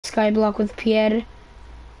SkyBlock with Pierre.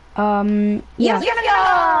 Yeah. Yeah.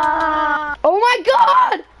 Oh my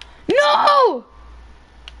god! No!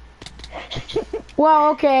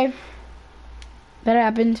 Wow, okay. That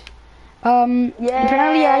happened.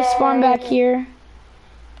 Apparently I spawned back here.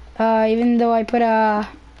 Even though I put a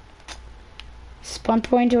spawn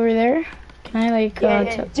point over there. Can I like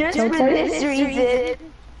just for this reason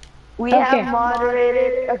we have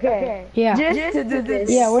moderated. Okay. Yeah. Just to do this.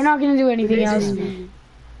 Yeah, we're not gonna do anything else.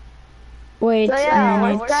 Wait So a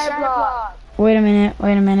minute. SkyBlock. Wait a minute.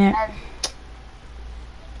 Wait a minute.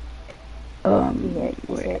 Wait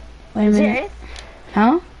a minute. Serious?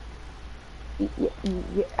 Huh?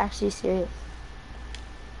 You're actually serious.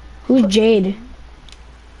 Who's Jade?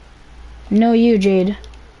 No, you, Jade.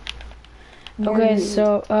 Okay,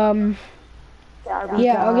 so,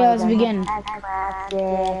 yeah, okay, let's begin.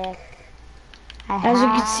 As you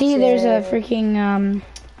can see, there's a freaking,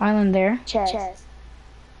 island there. Chest.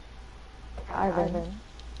 Island.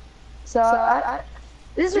 So,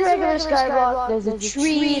 this is regular SkyBlock. There's a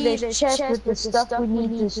tree, there's a chest with the stuff we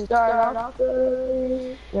need to start off.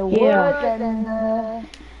 The wood and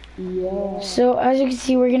yeah. So as you can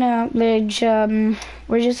see, we're gonna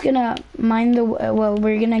we're just gonna mine the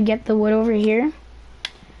we're gonna get the wood over here,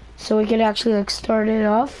 so we could actually like start it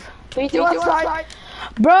off. 3, 2, 1, start.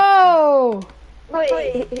 Bro!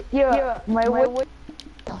 Wait, yeah, my wood.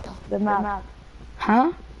 The map.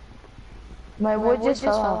 Huh? My wood just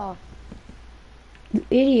fell off. You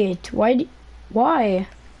idiot! Why?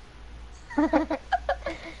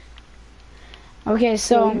 Okay,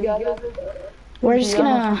 so we're just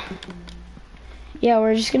gonna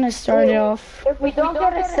start it off. If we don't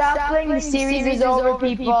get a sapling, the series is over,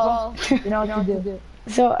 people. You know what to do.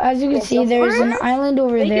 So as you can see, there's an island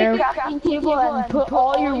over there. Make a crafting table and put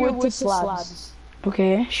all your wood to slabs.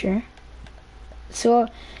 Okay, sure. So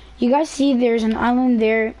you guys see, there's an island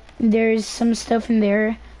there. There's some stuff in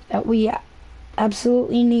there that we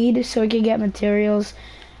absolutely need so we can get materials.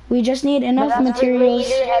 We just need enough materials.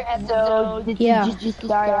 Yeah.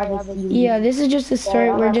 Yeah, this is just the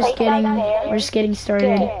start. We're just getting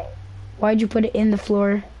started. Why'd you put it in the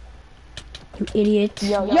floor? You idiot.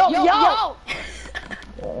 Yo!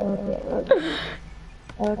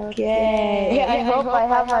 Okay. Yeah, I hope I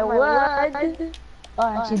have my wood. Oh,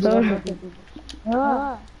 actually,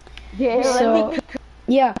 so,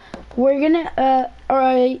 yeah, we're gonna,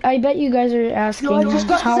 I bet you guys are asking,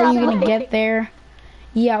 how are you gonna get there?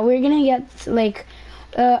 Yeah, we're gonna get, like,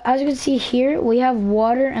 as you can see here, we have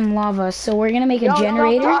water and lava, so we're gonna make a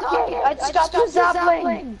generator. I just got the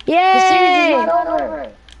sapling. Yay!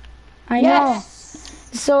 I know. Yes.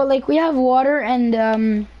 So, like, we have water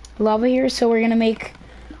and, lava here, so we're gonna make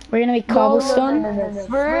cobblestone.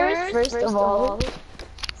 First of all,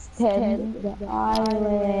 the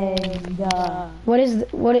island.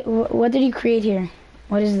 What did you create here?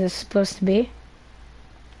 What is this supposed to be?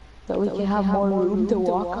 So we can have more room to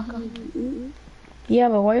walk on. Yeah,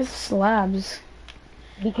 but why with slabs?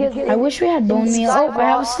 Because I wish we had bone meal. Oh, I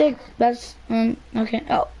have a stick. That's okay.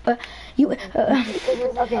 Oh,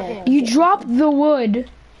 you dropped the wood.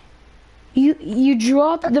 You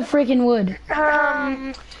dropped the freaking wood.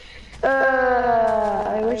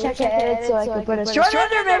 I wish I could edit so I could put a short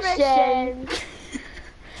intermission.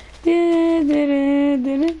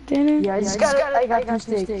 Yeah, I got 2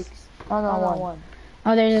 sticks. Oh no, 1.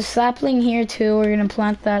 Oh, there's a sapling here too. We're gonna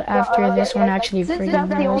plant that after this one actually Since freaking that's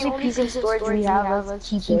the grows. only piece of storage we have, let's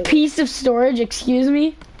keep it. Piece of storage, excuse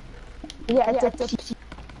me. Yeah, it's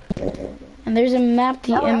And there's a map.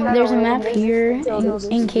 There's a map here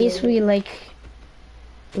in case we like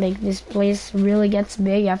this place really gets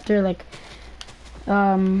big after like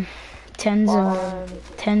tens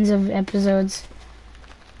of episodes.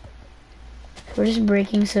 We're just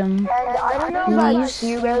breaking some I don't know about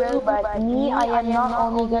you, but me, I am not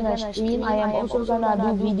only gonna stream, I am also gonna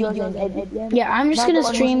do videos and edit them. Yeah, I'm just gonna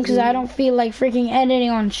stream because I don't feel like freaking editing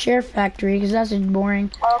on Share Factory because that's just boring.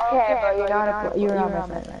 Okay, but you're not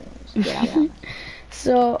my friend.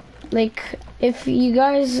 So, like, if you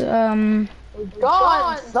guys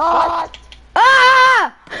Gone! Stop!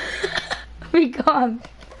 Ah! Be gone.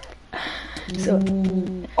 So,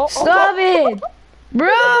 stop it,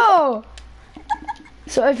 bro.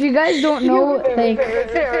 So if you guys don't know, like,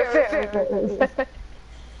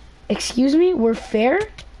 excuse me, we're fair?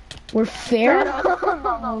 We're fair?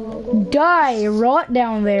 Die, rot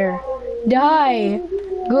down there. Die.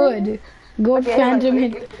 Good. Go phantom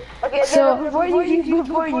hit. Okay, so before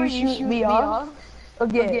you shoot me off,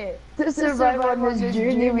 okay, to survive on this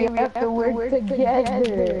journey, we have to work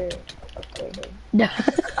together. Okay.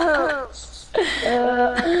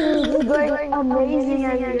 This is going amazing.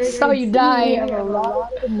 That's how you die. We have a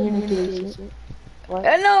lot of communication. What?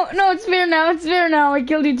 No, it's fair now. It's fair now. I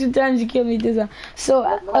killed you 2 times. You killed me 2 times. So,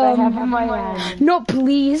 I have in my hand. no,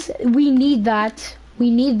 please. We need that. We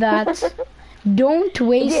need that. Don't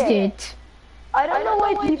waste it. I don't know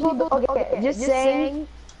why people don't. Okay, just saying.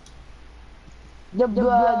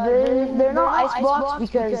 They're not ice blocks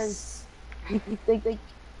because you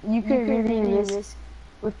could really risk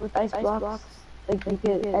with ice blocks. Like you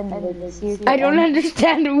could end the series. I don't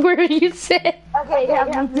understand a word you said. Okay, yeah,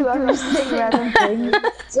 me too. I'm just saying random things.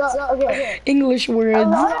 So, okay. English A words.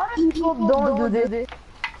 lot of people don't do this.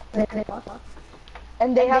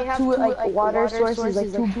 And they have two like water sources,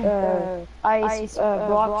 like two ice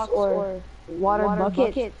blocks or water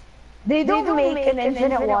buckets. They don't make an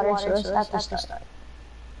infinite water source at the start.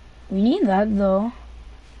 We need that though.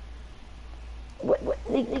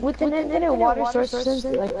 With an infinite water source,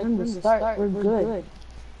 like from the start, we're good.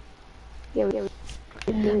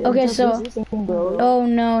 Okay, so oh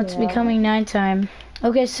no, it's becoming nighttime.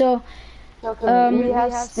 Okay, so we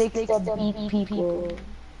have sticks that beat people.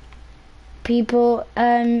 People,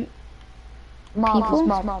 Mobs.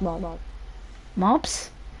 mobs?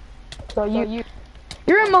 So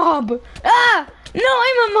You're a mob! Ah! No,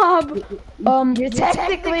 I'm a mob! You're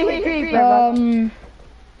technically a creeper.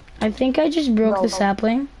 I think I just broke the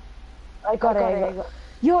sapling. I got it.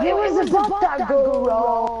 Yo, it was about that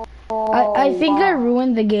girl. I think I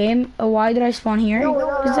ruined the game. Why did I spawn here?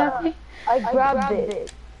 No. Exactly? I grabbed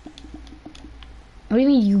it. What do you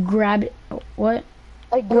mean you grabbed it? What?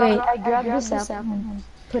 I grabbed the sapling and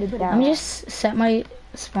put it down. Let me just set my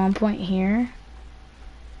spawn point here.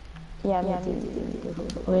 Yeah, me too.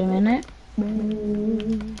 Wait a minute.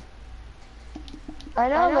 I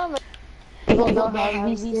know people don't have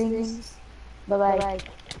these things, but like...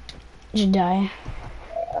 Just die.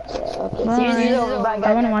 Okay.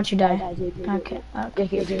 I want to watch you die. Okay.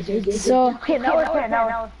 So, Okay,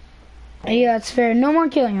 now. yeah, it's fair. No more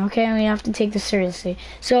killing, okay? We have to take this seriously.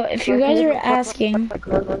 So, if you guys are asking...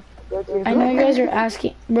 I know you guys are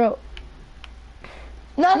asking... Bro,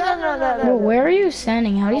 No. where are you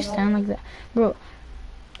standing? How do you stand like that? Bro,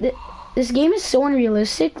 this game is so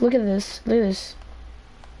unrealistic. Look at this. Look at this.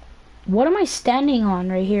 What am I standing on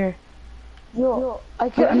right here? Yo,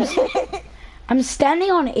 I'm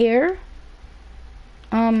standing on air.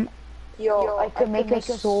 Yo, I could make a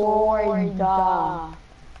sword.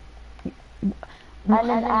 And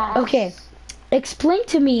an axe. Okay, explain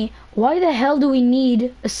to me, why the hell do we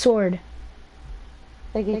need a sword?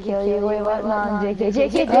 They could kill you. Wait, what? No,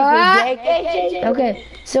 JK. Okay,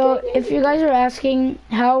 so if you guys are asking,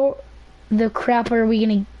 how the crap are we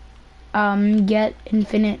gonna get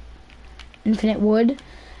infinite wood?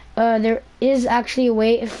 There is actually a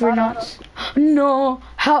way if we're not... No!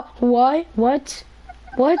 How? Why? What?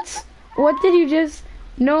 What did you just...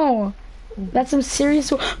 No! That's some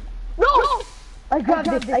serious... No! I grabbed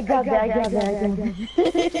it.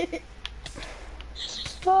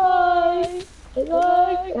 Bye!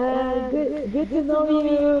 Good to know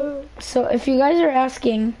you. So if you guys are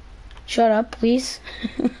asking... Shut up, please.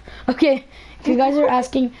 Okay, if you guys are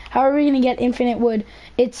asking, how are we gonna get infinite wood?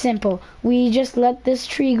 It's simple. We just let this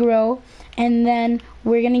tree grow, and then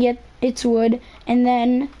we're gonna get its wood, and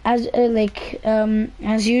then as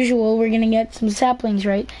usual, we're gonna get some saplings,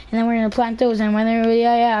 right? And then we're gonna plant those, and when they're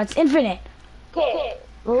it's infinite. Okay,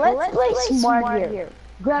 let's play smart here.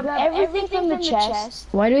 Grab everything from the chest.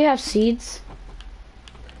 Why do we have seeds?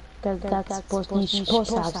 Because that's supposed to have seeds.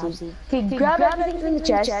 Okay, grab everything from the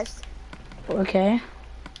chest. Okay.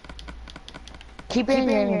 Keep it in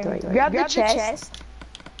your inventory. Grab the chest.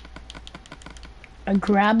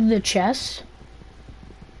 Grab the chest.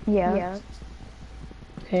 Yeah.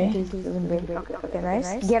 Okay. Okay,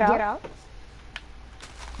 nice. Get out.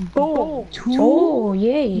 Boom. Oh,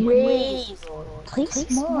 yay. Wait. Play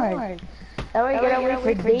smart. That way you get away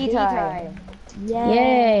for daytime.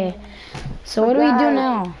 Yay. So what do we do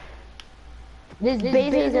now? This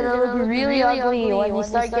base is gonna look really ugly when you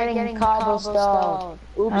start getting cobblestone.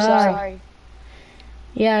 Oops, sorry.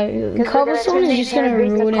 Yeah, cobblestone is just gonna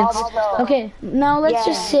ruin it. Okay, now let's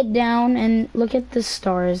just sit down and look at the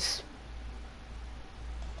stars.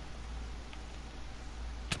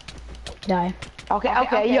 Die. Okay.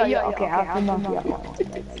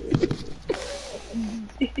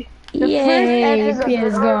 Yay, Pierre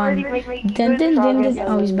is gone. Dun.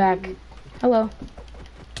 Oh, he's back. Hello.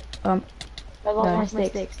 I lost my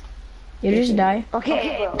sticks. You just die.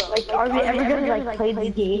 Okay, like, are we ever gonna play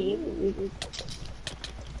this game?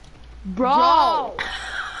 Bro!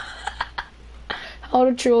 How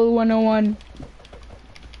to troll 101.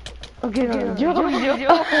 Okay, no, Joe.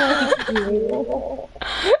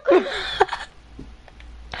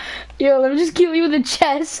 Yo, let me just kill you with a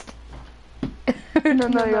chest. No,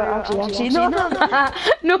 you're actually, no.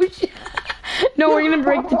 No, no, we're gonna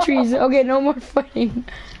break the trees. Okay, no more fighting.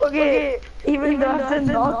 Okay, even though I have to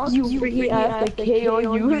knock you freaking out, like KO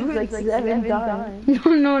you like 7 times.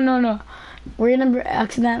 No. We're gonna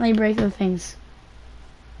accidentally break the things.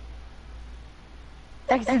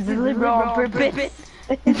 Accidentally, bro, on purpose.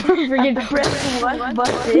 Forget. Press one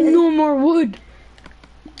button. No more wood.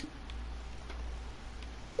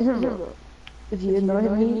 If you annoy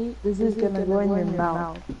me, this is gonna go in your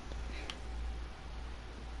mouth.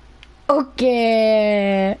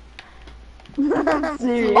 Okay. I'm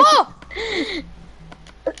serious. Oh!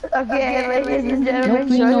 Okay, ladies and gentlemen, Nope,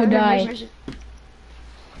 please no die.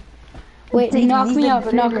 Wait, knock me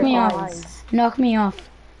off. Knock me off.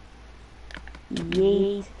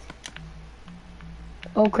 Yeet.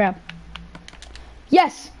 Oh crap.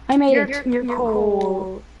 Yes, I made it. You're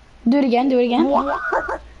cold. Do it again. What?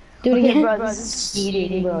 Do it again. Bro, this is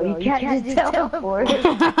cheating, bro. You can't just teleport.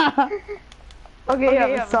 Okay,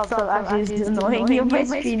 yeah, stop. Actually, it's annoying you. My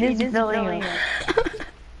screen is filling up.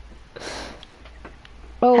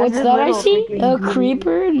 Oh, what's that I see? A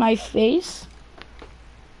creeper in my face?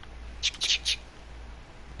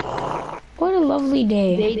 What a lovely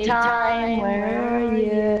day. Daytime, where are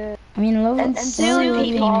you? I mean, And soon,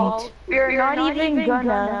 people, we're not even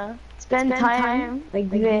gonna spend time like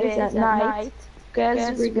this at night,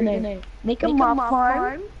 because we're gonna make a mob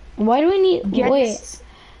farm. Why do we need... Wait.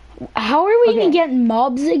 How are we gonna get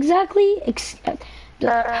mobs exactly? Oh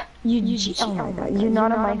my god, you're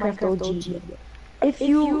not a Minecraft OG. If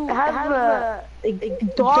you have a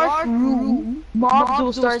dark room, mobs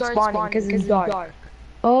will start spawning because it's dark.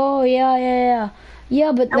 Oh yeah.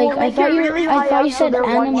 Yeah, but like I thought you said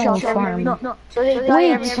animal farm. No. So they die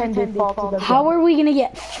every time they fall to the ground. How are we gonna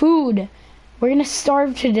get food? We're gonna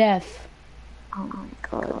starve to death. Oh my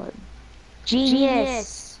god.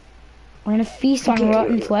 Genius. We're gonna feast on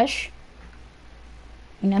rotten flesh.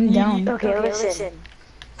 And I'm down. Okay, listen.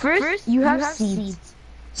 First, you have seeds.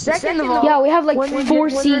 Second of all, yeah, we have like 4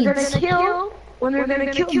 seeds. When we're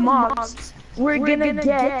gonna kill mobs, we're gonna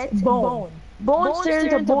get bone. Bones turn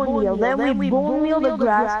into bone meal. Then we bone meal the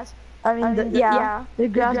grass. I mean, the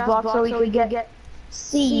grass block, so we can get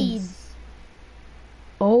seeds.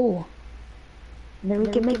 Oh. And then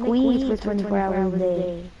we can make weed for 24 hours a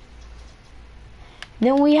day.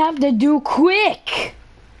 Then we have to do quick.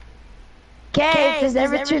 Okay, if it's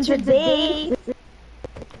ever turns to day.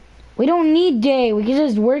 We don't need day. We can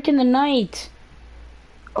just work in the night.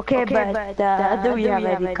 Okay, but do we have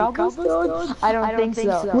any cobblestone? I don't think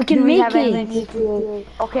so. We can make it.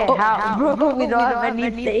 Okay, how? Bro, we don't have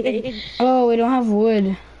anything. Oh, we don't have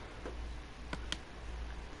wood.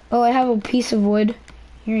 Oh, I have a piece of wood.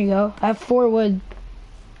 Here you go. I have 4 wood.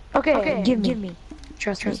 Okay, give me.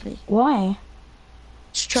 Trust me. Why?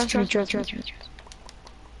 Trust me.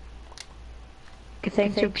 Okay,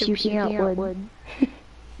 thanks for puking out wood.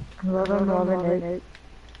 I'm loving it.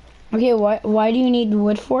 Okay, why do you need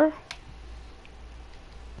wood for?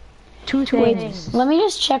 2 things. Let me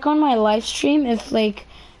just check on my live stream if like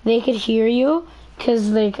they could hear you, cause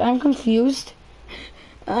like I'm confused.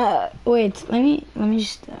 Wait, let me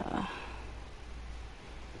just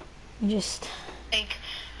like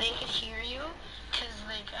they could hear you, cause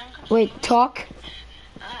like I'm confused. Wait, talk.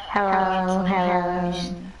 Hello.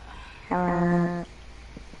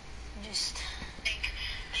 Just like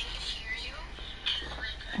they could hear you.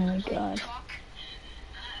 Oh my god.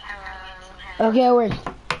 Okay, it worked.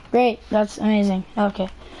 Great, that's amazing. Okay.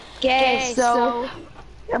 Okay, so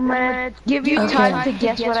I'm gonna give you time to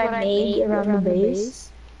guess what I made around the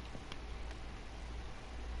base.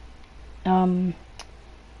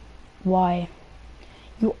 Why?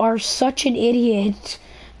 You are such an idiot.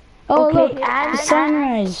 Oh, Okay, look, the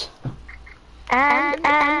sunrise.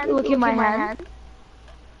 And look at my hand.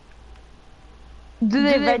 Do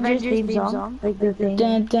the Avengers theme song? Like the thing.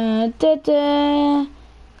 Dun, dun, dun,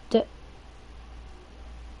 dun.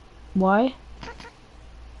 Why?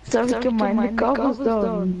 So look at mine, the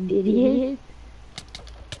cobblestone, idiot.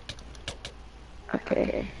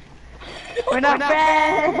 Okay. We're not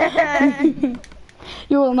friends!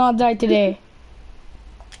 You will not die today.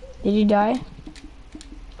 Did you die?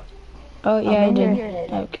 Oh yeah, I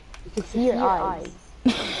did. Okay. You can see your eyes.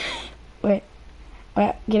 Wait,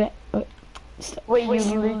 get it. Wait, stop. Wait,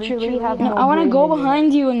 you literally have no. I want to go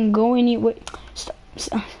behind you and go in you. Wait, stop.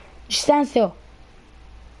 Just stand still.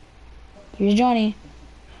 Here's Johnny.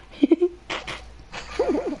 Look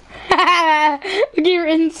at your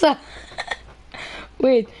inside.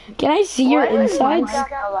 Wait, can I see your insides?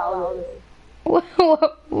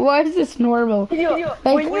 Why is this normal?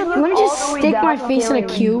 Like, let me just stick my face in a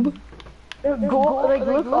cube. Look all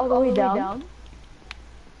the way down.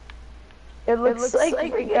 It looks like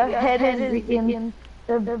a head is freaking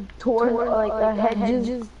torn, like a head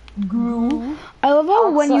just grew. I love how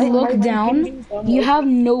when you look down, you have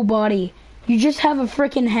no body. You just have a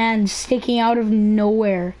freaking hand sticking out of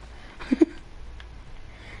nowhere.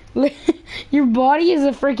 Your body is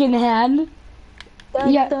a freaking hand.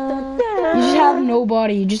 Yeah, you just have no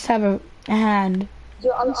body. You just have a hand.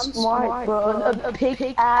 Yo, I'm smart, bro. A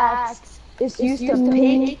pickaxe is used to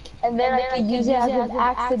pick, and then I can use it as an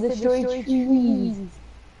axe to destroy trees.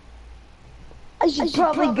 I should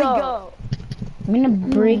probably go. I'm gonna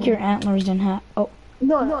break your antlers in half. Oh.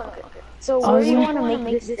 No. So where do you want to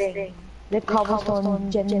make this thing? The cobblestone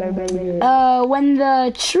generator. When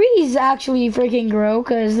the trees actually freaking grow,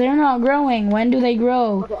 cause they're not growing. When do they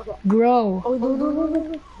grow? Grow. Oh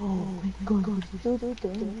no. Oh my god.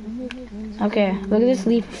 Okay, look at this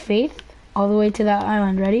leap of faith all the way to that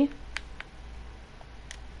island. Ready?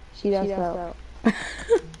 Sheeta style.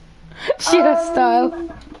 Sheeta style.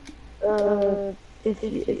 If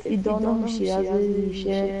you don't know who she is, you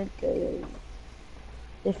should.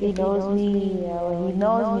 If he knows me, he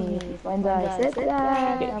knows me. If he finds out I said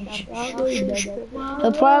that, I'm probably dead.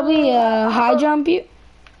 He'll probably high jump you.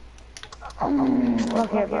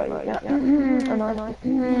 Okay,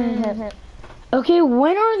 Okay,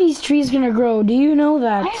 when are these trees gonna grow? Do you know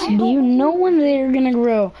that? Do you know when they're gonna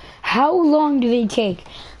grow? How long do they take?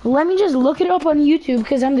 Let me just look it up on YouTube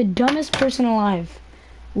because I'm the dumbest person alive.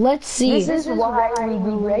 Let's see. This is why we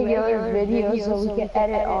do regular videos so we can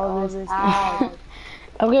edit all this out.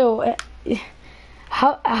 Okay,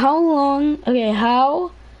 how long? Okay,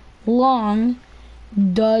 how long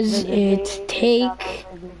does it take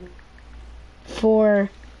for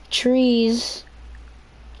trees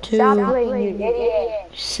to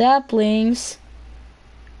saplings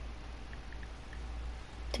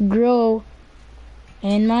to grow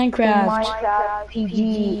in Minecraft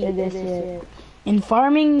PG edition. in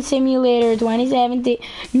Farming Simulator 2017?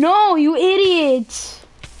 No, you idiots!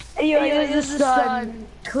 You use the sun,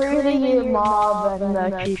 clearing your mob and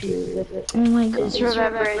the creepers. Oh my god. Just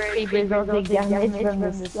remember, creepers don't take damage from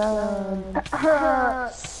the sun.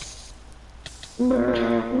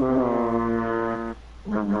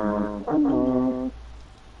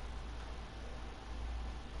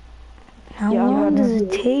 How long does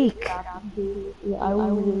it take?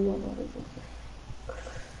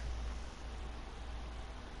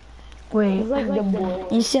 Wait,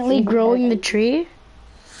 instantly growing the tree?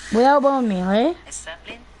 Without bone meal, eh?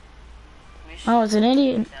 Oh, it's an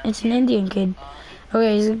Indian. It's an Indian kid.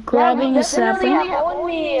 Okay, he's grabbing a sapling.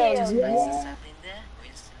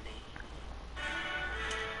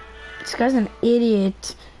 This guy's an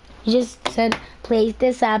idiot. He just said, place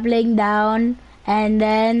the sapling down and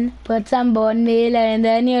then put some bone meal and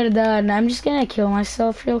then you're done. I'm just gonna kill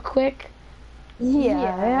myself real quick.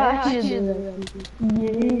 Yeah,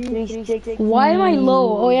 Why am I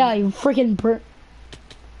low? Oh yeah, you freaking burnt.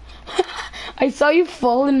 I saw you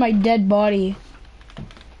fall in my dead body.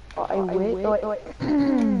 Wait. Wait, what?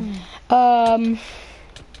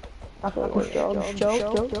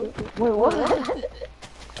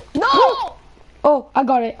 No! Oh, I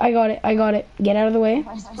got it. Get out of the way.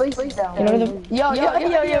 Place down. Get out of the... Yo,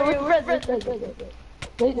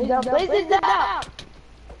 place it down.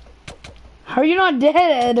 How are you not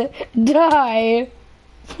dead? Die.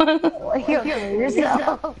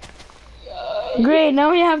 Yourself. Great, now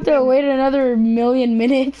we have to wait another 1,000,000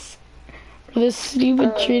 minutes for this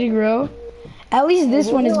stupid tree to grow. At least this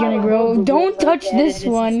one is gonna grow. Don't touch this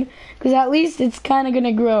one, because at least it's kind of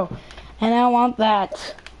gonna grow. And I want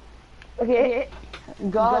that. Okay.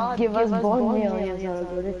 God give us bone meal.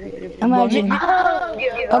 Imagine.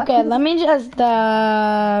 Okay, let me just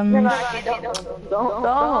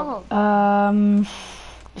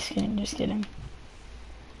just kidding.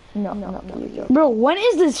 No. Bro, when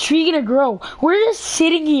is this tree gonna grow? We're just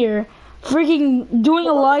sitting here, freaking doing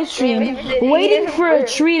a live stream, waiting for a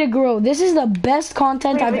tree to grow. This is the best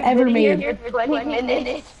content I've ever made. 20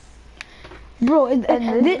 minutes. Bro,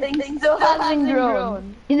 This thing still hasn't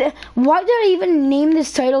grown. Why did I even name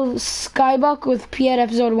this title SkyBlock with Pierre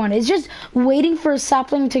episode 1? It's just waiting for a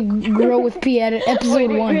sapling to grow with Pierre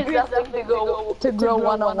episode 1. To grow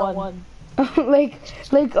 101. like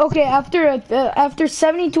okay, after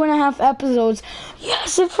 72.5 episodes,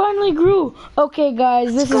 yes, it finally grew. Okay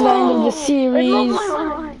guys, this is the end of the series.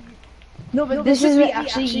 No, but this would be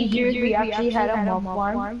actually easier if we actually had a mob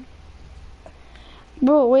farm.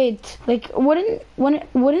 Bro, wait. Like, wouldn't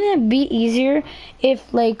it be easier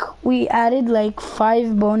if like we added like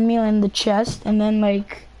 5 bone meal in the chest and then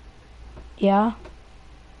like, yeah.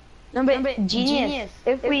 No, but genius.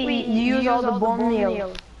 If we use all the bone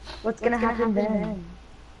meal, what's gonna happen then?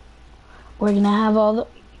 We're gonna have all the.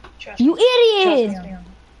 You idiot!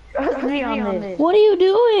 Trust me on this. What are you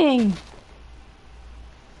doing?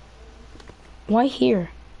 Why here?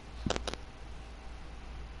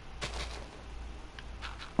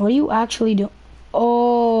 What are you actually doing?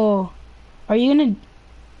 Oh, are you gonna?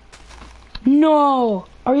 No,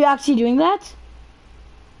 are you actually doing that?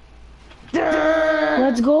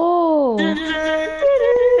 Let's go.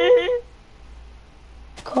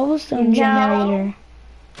 Cobblestone generator.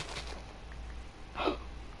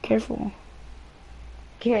 Careful.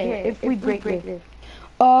 Okay, if we break this.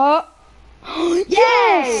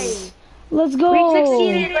 Yes! Let's go. We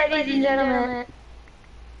succeeded, ladies and gentlemen.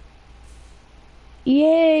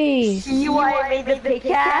 Yay! See why I made the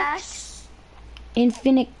pickaxe?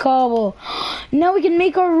 Infinite cobble. Now we can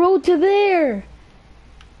make our road to there.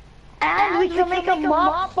 And we can make a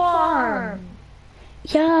mob farm.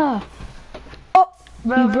 Yeah. Oh,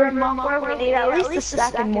 you burn mob farm. We need at least a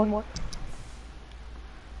stack and more.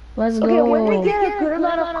 Let's go. Okay, when we get a good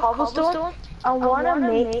amount of cobblestone, I want to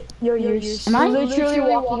make your use. Am I literally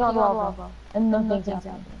walking on lava and nothing's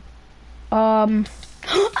happening.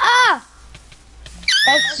 Ah!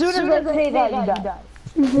 As soon as I say that, you die.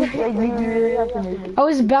 Like, you really have to make it. I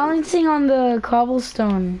was balancing on the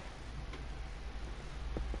cobblestone.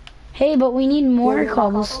 Hey, but we need more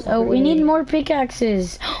cobblestone. Oh, we need more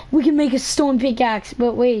pickaxes. We can make a stone pickaxe,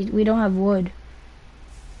 but wait, we don't have wood.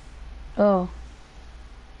 Oh.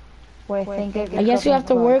 Wait, I guess we have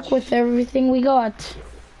to work with everything we got.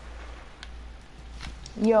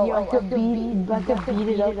 Yo, I could beat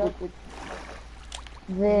it up with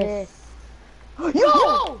this.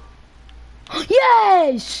 Yo!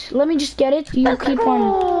 Yes! Let me just get it. You keep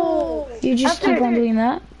on. You just keep on doing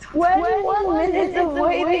that. 21 minutes of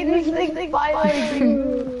waiting. This thing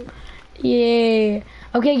finally. Yay!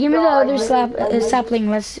 Okay, give me the other sapling.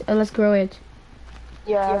 Let's grow it.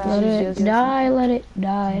 Yeah. Let it die. Let it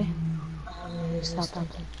die.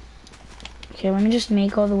 Okay, let me just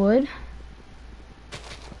make all the wood.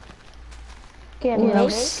 Okay, ooh, that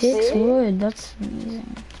was 6 wood. That's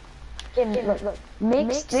amazing. Okay, look.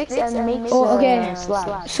 Make sticks and make oh, okay.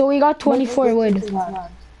 slabs. So we got 24 wood.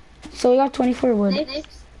 So we got 24 wood.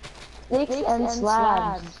 Sticks and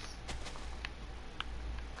slabs.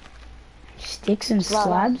 Sticks and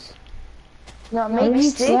slabs? No, make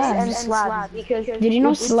sticks and slabs. Because did you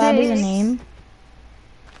know slab is a name?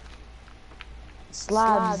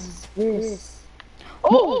 Slabs. This.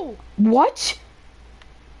 Oh! What?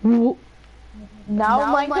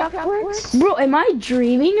 Now Minecraft works? Bro, am I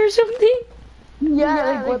dreaming or something?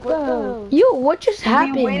 Yeah, like what the hell? Yo, what just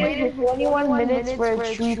happened? We waited 21 minutes for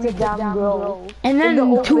a tree to down grow. And then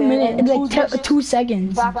 2 minutes, like 2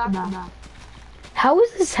 seconds. How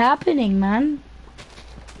is this happening, man?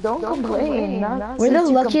 Don't complain. We're the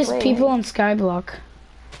luckiest people on SkyBlock.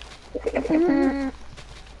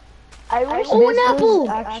 I wish an apple!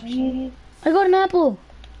 Actually... I got an apple.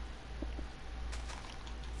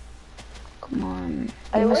 Come on.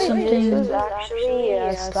 I wish this was actually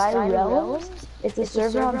SkyBlock. It's a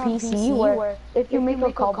server on PC where if you make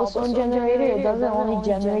a cobblestone generator, it doesn't only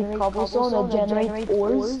generate cobblestone, it generates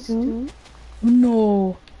ores too.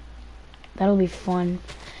 No. That'll be fun.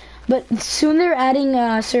 But soon they're adding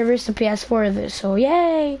servers to PS4, so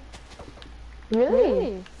yay!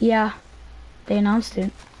 Really? Yeah. They announced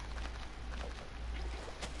it.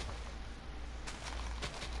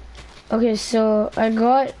 Okay, so I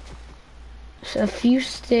got a few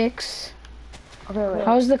sticks. Okay, wait.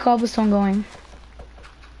 How's the cobblestone going?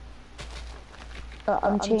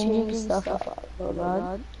 I'm changing stuff up. Hold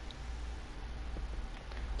on.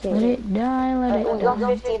 Okay. Let it die, let it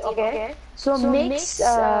die. 15, okay. So mix,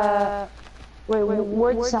 wait,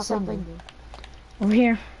 where's something? Over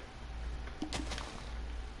here.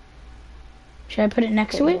 Should I put it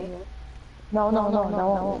next to it? No.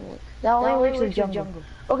 That only works with jungle.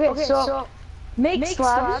 Okay, so make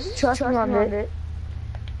slabs, trust me on it.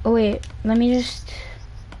 Oh wait, let me just...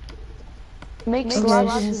 Make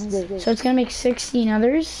slabs. So it's gonna make 16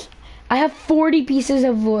 others. I have 40 pieces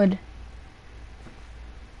of wood.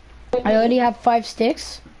 I already have 5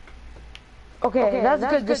 sticks. Okay, that's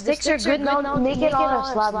good. The sticks are good. Now make it all of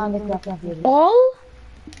slabs. All?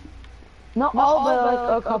 Not all, but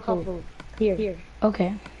like a couple. Here.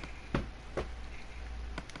 Okay.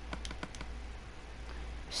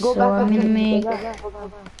 Go so back I'm gonna make...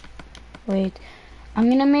 Wait. I'm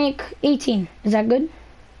gonna make 18. Is that good?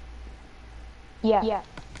 Yeah.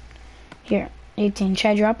 Here, 18. Should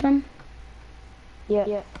I drop them?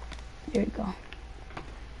 Yeah. There we go.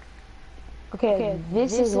 Okay,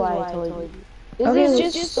 this is why I told you. This Okay,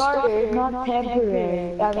 is just starter, not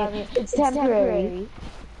temporary. I mean, it's temporary.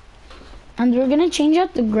 And we're gonna change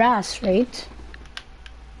out the grass, right?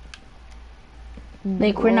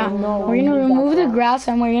 Like we're not. No, we're gonna remove the grass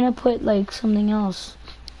and we're gonna put like something else.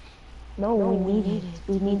 No, we need it.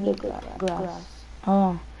 We need the grass.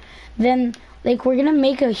 Oh, then like we're gonna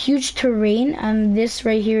make a huge terrain, and this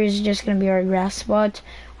right here is just gonna be our grass spot,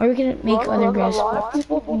 or we can make other grass A lot spots. of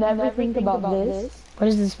people never think about this. What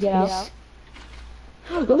is this place?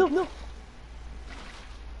 Look.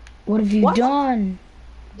 What have you done?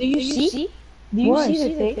 Do you see? Do you see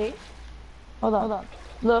the thing? Hold on.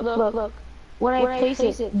 Look. When I place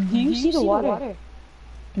it, do you see the water?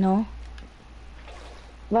 No.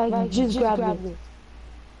 Like, just grab it.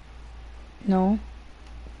 No.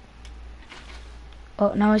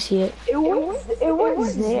 Oh, now I see it. It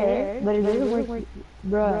was there, but it doesn't work.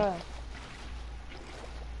 Bruh.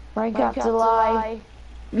 Minecraft's a lie.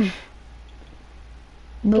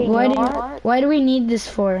 But why do we need this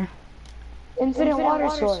for? Infinite water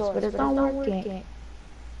source, but it's not working.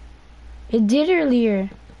 It did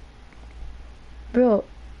earlier. Bro,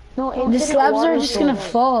 No, the slabs are just gonna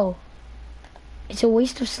fall. It's a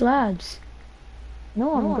waste of slabs.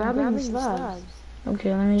 No, I'm grabbing the slabs.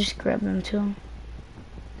 Okay, let me just grab them too.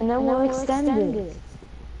 And then we'll extend it.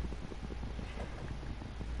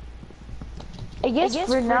 I guess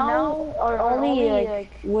for now, our only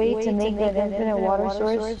way to make an infinite water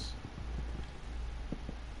source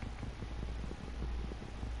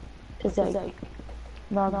is like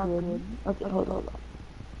not good. Okay, hold on.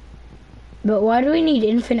 But why do we need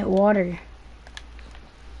infinite water?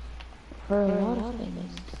 For a lot of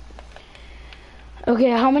things. Okay,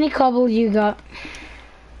 how many cobble you got?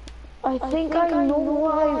 I think I know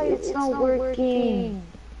why it's not working.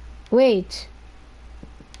 Wait.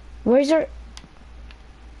 Where's our...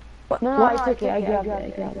 No, I took it. I grabbed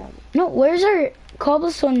it. No, where's our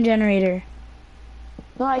cobblestone generator?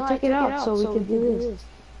 No, I took it out so we could do this.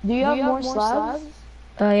 Do you have more slabs?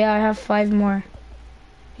 Yeah, I have 5 more.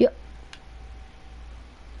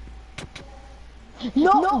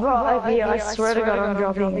 No, bro, I swear to God, I'm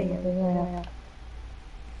dropping it.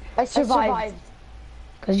 I survived.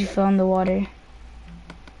 Because you fell in the water.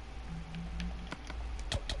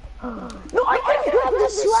 No, I can grab the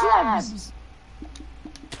slabs.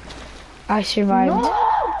 I survived.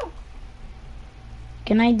 No!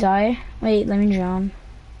 Can I die? Wait, let me drown.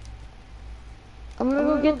 I'm gonna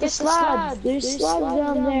go get the slabs. There's slabs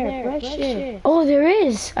down there. Fresh shit. Oh, there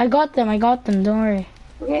is. I got them. Don't worry.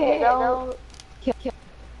 Okay, now...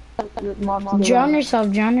 Drown yourself.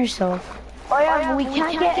 Oh yeah, we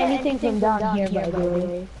can't get anything from down here, by the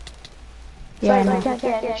way. Yeah, I know. We can't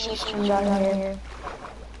get anything from down here.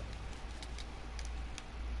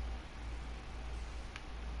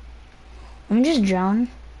 Let me just drown.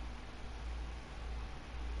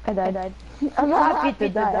 I died. I'm not happy to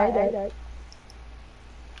die. I died.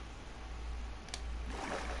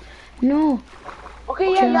 No.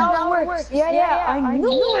 Okay, yeah, now it works. Yeah, I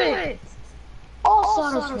knew it.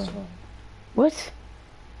 All sorts. What?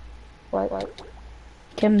 What?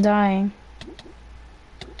 Okay, I'm dying.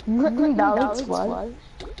 That looks fun.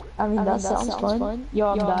 I mean, that sounds fun. Yo,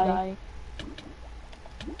 I'm dying.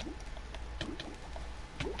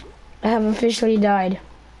 I have officially died.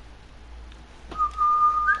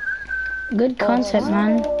 Good concept,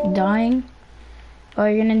 man. Dying. Oh,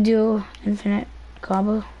 you're gonna do infinite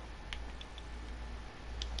cobble?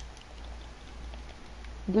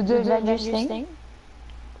 Do the Avengers thing?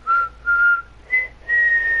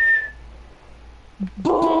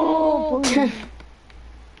 Boom!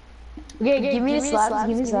 Okay, give me the slabs.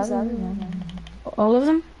 Give me slabs. All of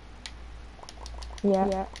them?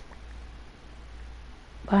 Yeah.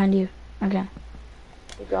 Behind you. Okay.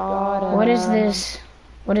 What is this?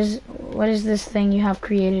 What is this thing you have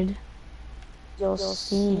created? You'll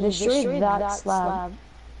see. Destroy that slab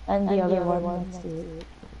and the other one next to it.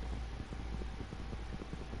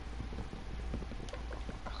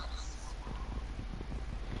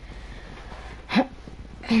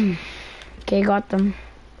 Okay, got them.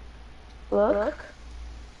 Look.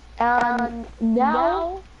 And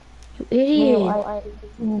now... You idiot.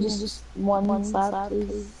 No, just one slab,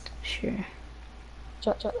 please. Sure.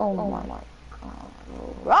 Oh my god.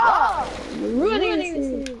 Ah! You're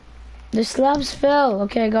ruining it. The slabs fell.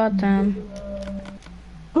 Okay, I got them.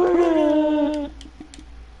 And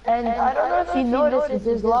I don't know if you noticed, but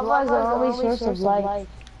this lava is our only source of light.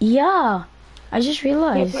 Yeah, I just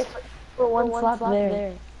realized. Put one slab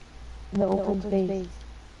there. In the open space.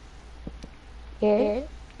 Okay.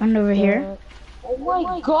 And over here. Oh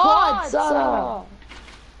my God, Sarah!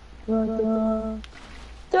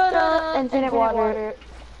 Infinite water.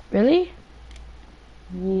 Really?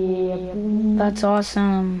 Yeah. That's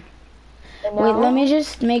awesome. And Wait, let me now,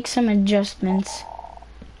 just make some adjustments.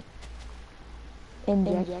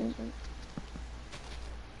 injection.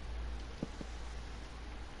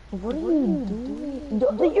 What are you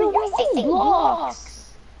doing? You're wasting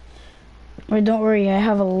blocks. Or don't worry, I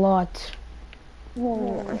have a lot.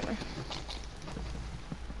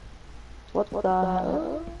 What the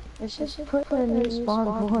hell? Let's just put a new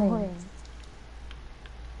spawn point.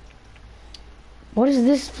 What is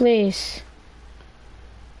this place?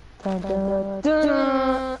 Dun, dun,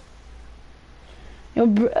 dun. Yo,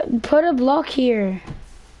 put a block here.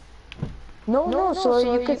 No, so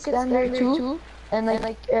you can stand there too. And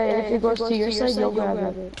like, if it goes to your side, you'll grab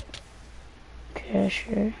it. Okay,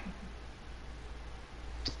 sure.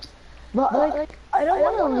 But like, I don't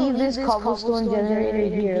want to leave this cobblestone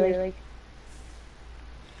generator here. Like,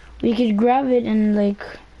 We could grab it and like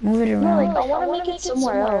move it no, around. like I want to make it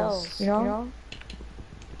somewhere else. You know?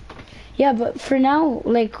 Yeah, but for now,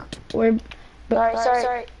 like we're.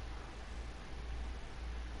 Sorry.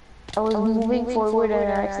 I was moving forward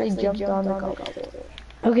and I actually jumped on the cobblestone.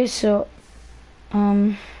 Okay, so,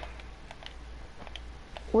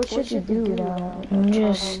 What should you do now? let me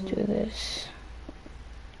just do this.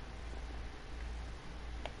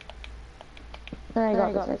 I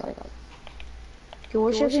got this. Okay,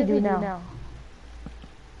 what should we do now?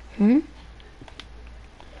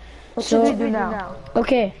 What should we do now?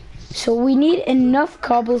 Okay, so we need enough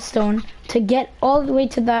cobblestone to get all the way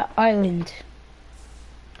to that island.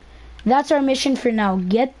 That's our mission for now.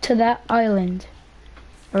 Get to that island.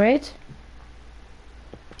 Alright?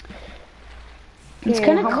 It's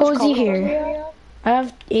kind of cozy here. I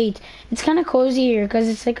have 8. It's kind of cozy here because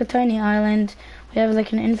it's like a tiny island. We have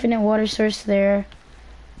like an infinite water source there.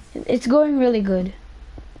 It's going really good.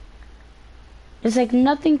 It's like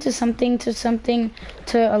nothing to something to something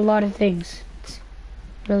to a lot of things. It's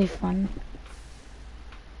really fun.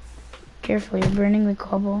 Careful, you're burning the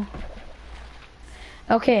cobble.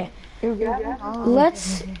 Okay,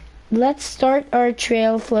 let's start our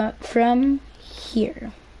trail from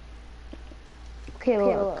here. Okay,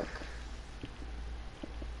 look.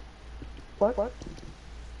 What?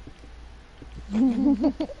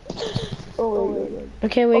 Oh, wait.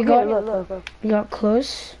 Okay, we Look. got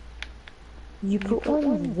close. You put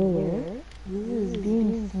one there. This is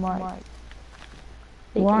being smart.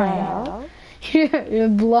 Take Why? that out. A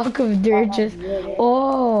block of dirt just.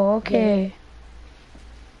 Oh, okay.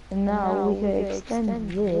 And now we can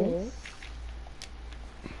extend this.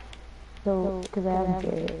 So, because I haven't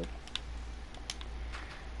tried.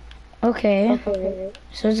 Okay.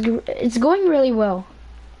 So it's going really well.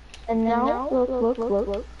 And now,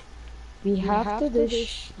 look. We have to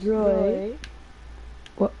destroy.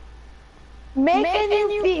 What? Make a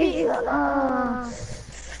new piece.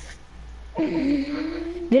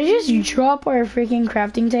 Did it just drop our freaking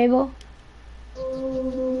crafting table?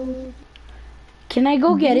 Can I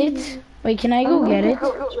go get it? Wait, can I go get it?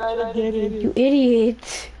 Try to get it. You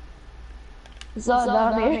idiot. It's all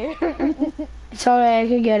down here. It's alright, I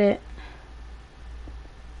could get it.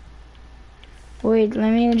 Wait,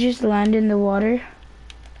 let me just land in the water.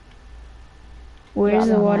 Where's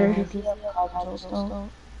the water?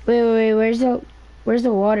 Wait, where's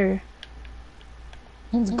the water?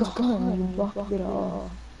 It's gone. You blocked it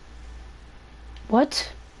off.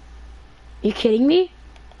 What? You kidding me?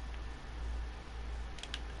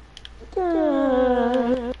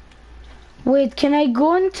 Wait, can I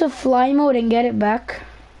go into fly mode and get it back?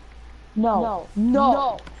 No,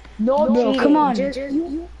 Bro, come on.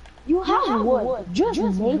 You have wood. Just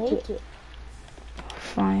make it.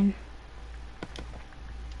 Fine.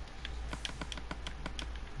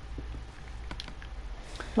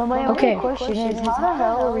 But my only question is, how the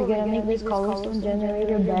hell are we gonna make this cobblestone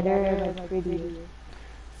generator better and like prettier?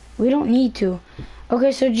 We don't need to.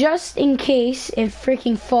 Okay, so just in case it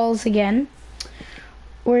freaking falls again,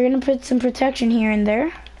 we're gonna put some protection here and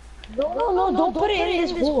there. No, don't put it in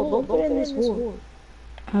this hole. Don't put it in this hole.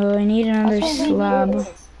 Oh, I need another slab.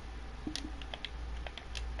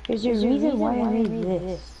 There's a reason why I made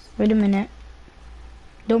this. Wait a minute.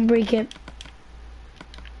 Don't break it.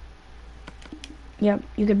 Yep,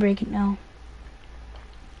 you could break it now.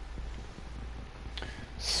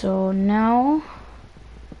 So now,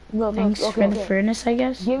 thanks for the furnace, I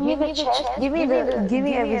guess. Give me the chest. Give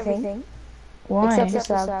me everything. Why? Except the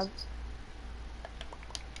slabs.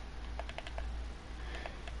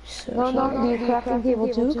 So No, the crafting table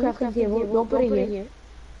too. Crafting table. Don't put it here.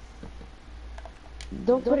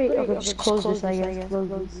 Don't put it. Okay, just close this. I guess. Close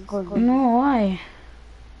this. Close this. No, why?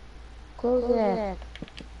 Close it.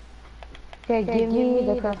 Okay, give me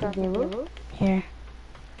the crafting table. Here.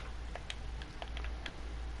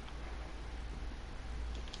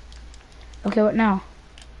 Okay, what now?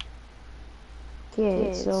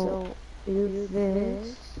 Okay, so do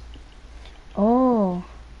this. Oh.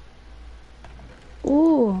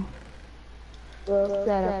 Ooh.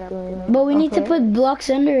 That up. But we need to put blocks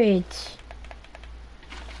under it.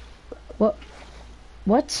 What?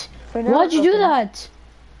 What? Why'd you do that?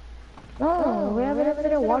 No, we have an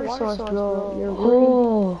infinite water source, bro. You're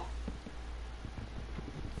Oh.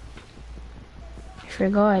 I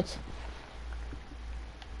forgot.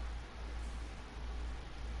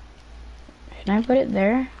 Can I put it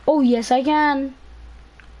there? Oh, yes, I can.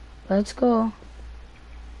 Let's go.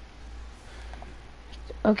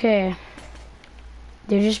 Okay.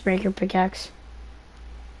 Did you just break your pickaxe?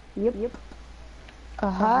 Yep.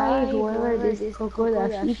 Hi, whoever this cocoa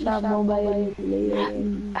that FIFA mobile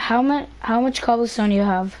player. How much cobblestone you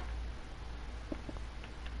have?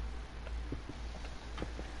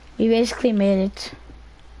 We basically made it.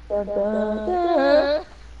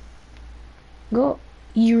 Go.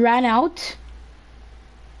 You ran out?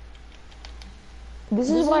 This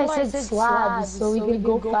is why I said slabs, so we can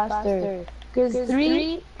go faster. Because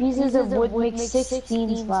 3 pieces of wood make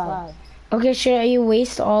 16 slabs. Okay, should I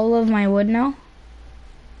waste all of my wood now?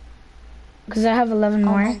 Because I have 11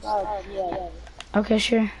 more. Yeah. Okay,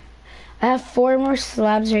 sure. I have 4 more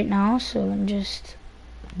slabs right now, so let me just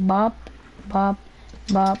bop, bop,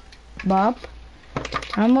 bop, bop.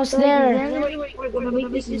 Almost there. We're gonna make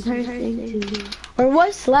this entire thing too. Or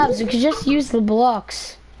what slabs? We could just use the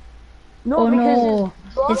blocks. No, no,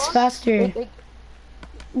 it's faster.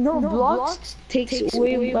 No, blocks takes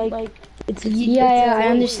way like it's Yeah, I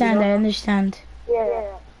understand.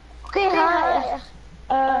 Yeah. Okay, hi.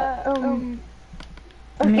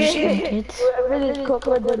 Let me just make it. Whoever this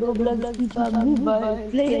cocoa the Roblox FIFA mobile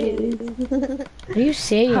player. What are you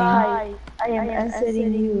saying? Hi, I am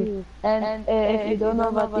answering you. And if you don't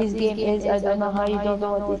know what this game is, I don't know how you don't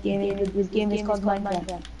know what this game is, but this game is called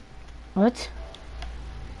Minecraft. What?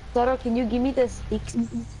 Sarah, can you give me the sticks?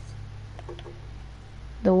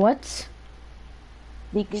 The what?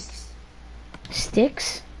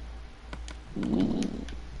 Sticks?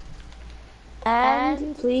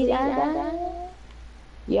 And please add that.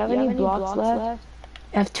 Do you have any blocks left?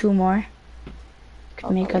 I have 2 more.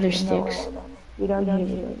 Could make other sticks. We don't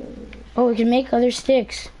need it. Oh, we can make other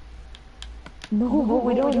sticks. No, but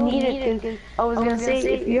we don't need it. Cause I was gonna say,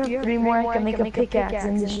 if you have 3 more, I can make a pickaxe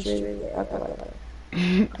and destroy it.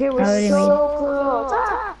 Okay, we're so close.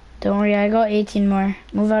 Don't worry, I got 18 more.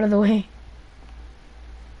 Move out of the way.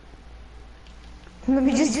 Let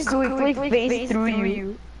me just quickly phase through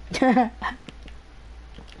you.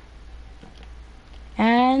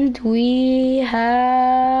 And we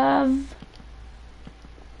have...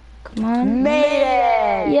 Come on. Made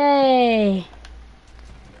it! Yay!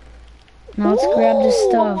 Now let's grab the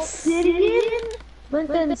stuff. Obsidian?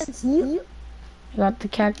 I got the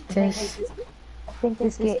cactus. I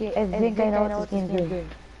think I know what this game's doing.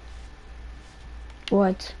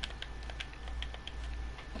 What?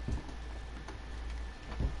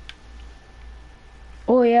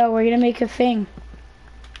 Oh yeah, we're gonna make a thing.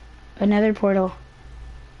 Another portal.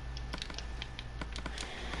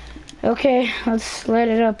 Okay, let's light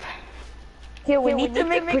it up. Okay, we need to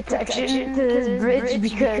make protection to this bridge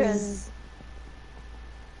because...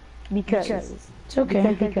 It's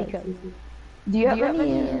okay. Do you have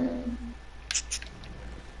any...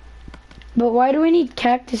 But why do we need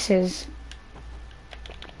cactuses?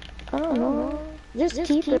 I don't know. Just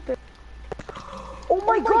keep it. Oh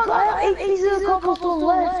my god, I have 8 pieces of cobblestone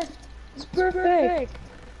left. It's perfect.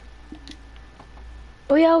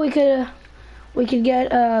 Oh yeah, we could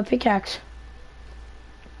get a pickaxe.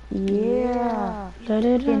 Yeah.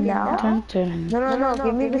 Okay, now? No,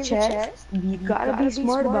 give me the chest. You gotta be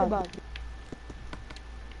smart about it.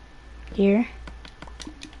 Here.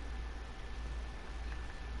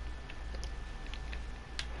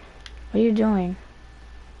 What are you doing?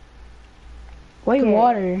 Why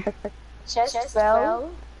water? Chest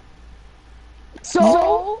fell.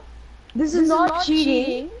 So? This is not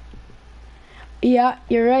cheating. Yeah,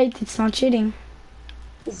 you're right. It's not cheating.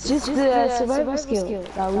 It's just the survival skill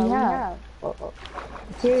that we have.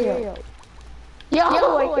 Material. Yeah,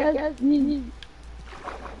 I guess.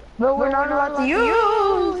 But we're not allowed to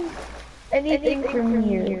use anything from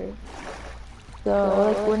here. So,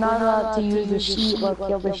 like, we're not allowed to use the sheep or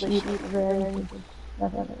kill the sheep for anything.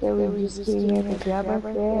 So we just came here to grab our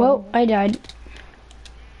friend. Well, I died.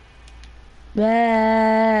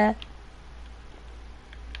 Bah.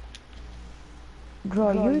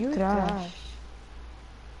 Bro, you're trash.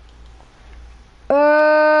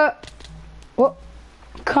 Oh,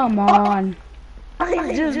 come on.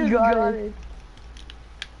 I just got it.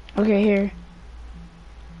 Okay, here.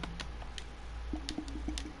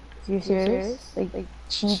 You serious? Like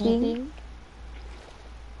cheating?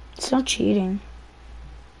 It's not cheating.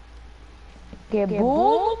 Okay,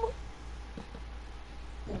 boom.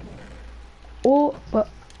 Oh, but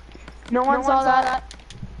No one saw that.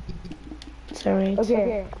 it's alright.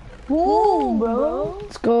 Okay. Boom, bro.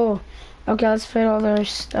 Let's go. Okay, let's put all our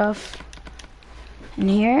stuff in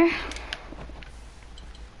here.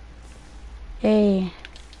 Hey.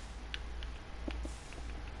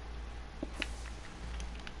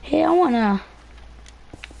 Hey, I wanna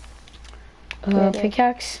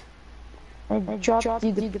pickaxe. I dropped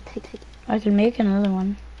you the pick. I can make another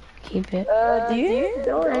one. Keep it. Do you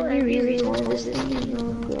know any really want this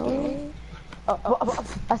thing, bro?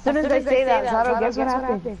 As soon as I say that, Zaro, guess what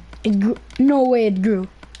happened? It grew. No way it grew.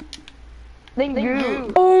 Thing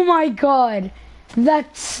grew. Oh my god.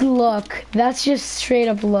 That's luck. That's just straight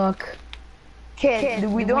up luck. Kid,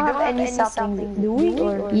 we don't have any saplings, do we?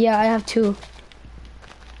 Or? Yeah, I have 2.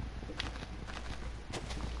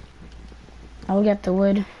 I'll get the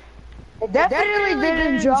wood. I definitely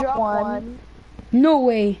didn't drop one. No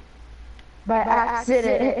way. By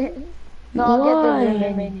accident. No, I'll get the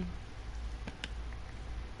remaining.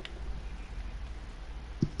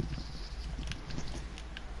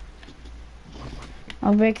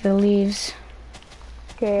 I'll break the leaves.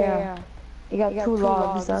 Okay, yeah. You got 2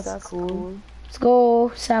 logs, that's cool. Let's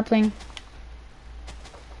go, sapling.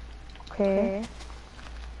 Okay.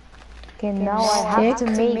 Okay, now I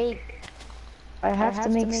have to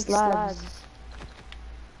make slabs.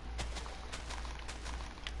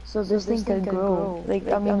 So this thing can grow. Like,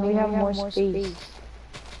 I mean, we have more space.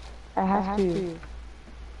 I have to.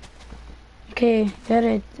 Okay, get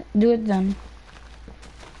it. Do it then.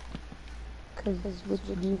 Because which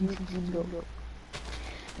you can go.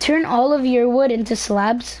 Turn all of your wood into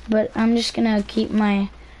slabs, but I'm just gonna keep my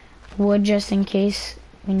wood just in case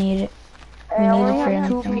we need it. We need it for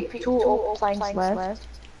anything. 2 oak planks left.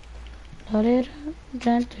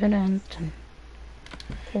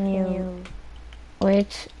 Can you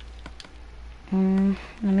wait?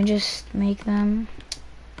 Let me just make them.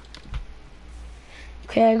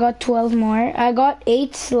 Okay, I got 12 more. I got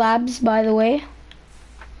 8 slabs, by the way.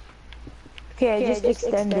 Okay, I just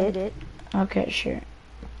extended it. Okay, sure.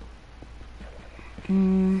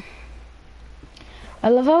 I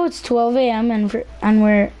love how it's 12 a.m. and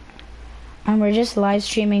we're just live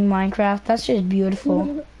streaming Minecraft. That's just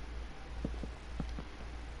beautiful.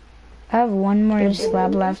 I have 1 more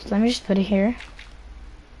slab left. Let me just put it here.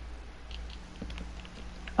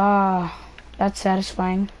 Ah, that's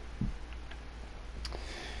satisfying.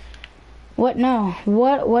 What now?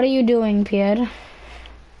 What are you doing, Pierre?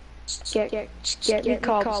 Get me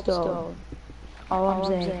cobblestone. All I'm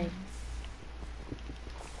saying.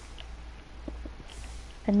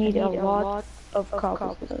 I need a lot of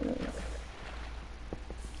cobblestone.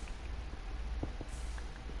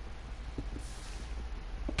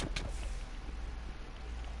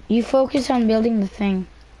 You focus on building the thing.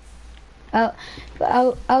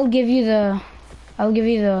 I'll give you the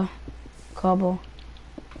cobble.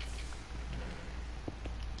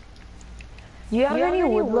 Do you have any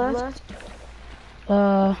wood left?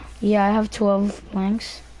 Yeah, I have 12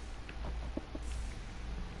 planks.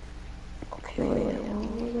 Okay, wait,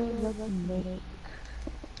 let me make.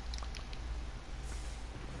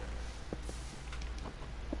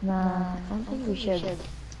 Nah, I don't think we should.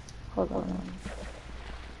 Hold on.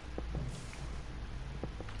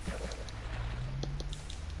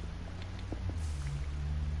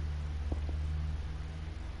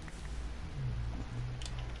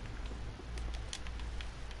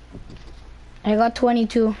 I got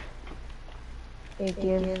 22. Okay,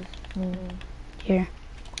 give me. Here.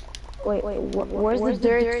 Wait, where's the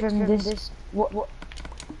dirt from this? What?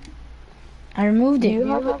 I removed it. Do you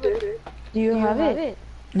have it? Do you have it?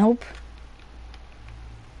 Nope.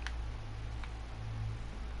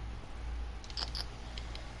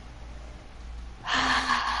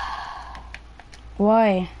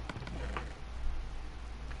 Why?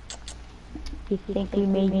 You think we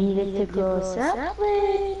may need it to grow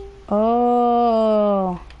sapling?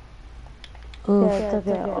 Oh. Oof. Yeah, it's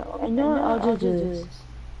okay. I know what, I'll just do this.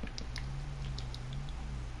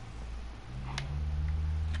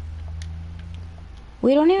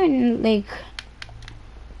 We don't even like.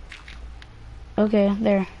 Okay,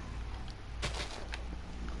 there.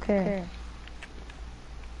 Okay.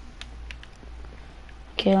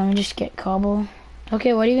 Okay, let me just get cobble.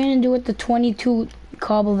 Okay, what are you gonna do with the 22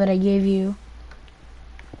 cobble that I gave you?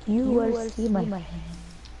 You will see my hand.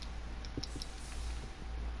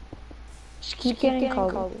 Just keep getting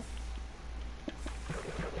cobble.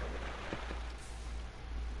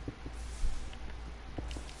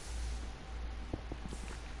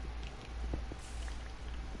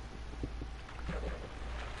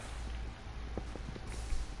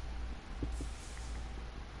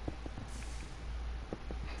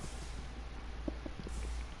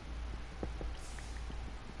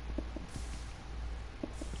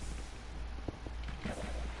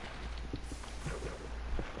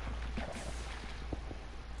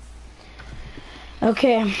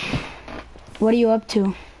 Okay, what are you up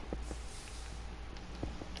to?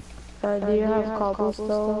 Do you have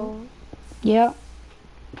cobblestone? Yeah,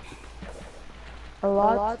 A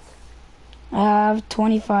lot? I have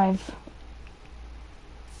 25.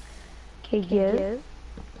 Okay, give.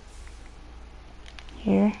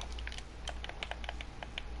 Here.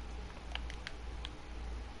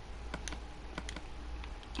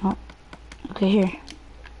 Oh, okay, here.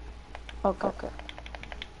 Okay.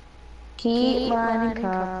 Keep mining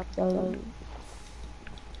cobble.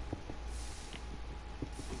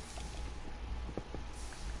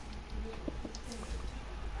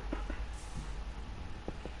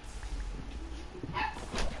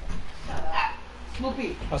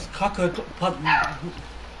 Az kakad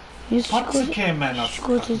patsykemen az.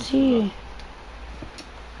 Сколько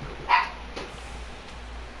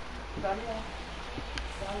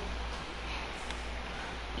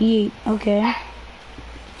Yeet, okay.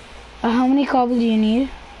 How many cobble do you need?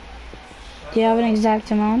 Do you have an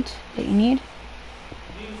exact amount that you need?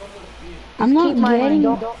 I'm not getting,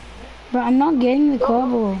 bro, I'm not getting the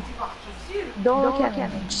cobble. Don't look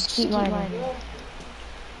at me. Just keep mining.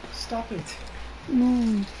 Stop it.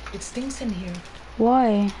 No. It stinks in here.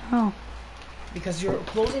 Why? How? Because you're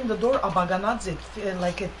closing the door abaganadze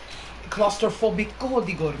like a claustrophobic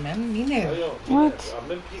kodigor man. Mine. What?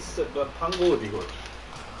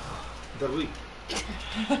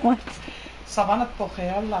 What? Savanat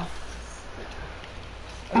poche Allah.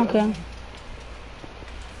 Okay.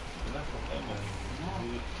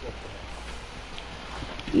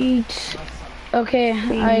 Eat. Okay,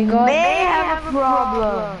 I got. They have a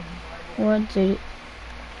problem. What did?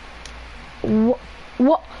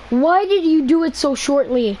 What? Why did you do it so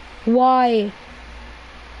shortly? Why?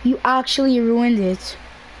 You actually ruined it.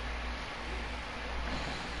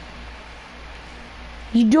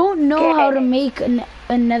 You don't know how to make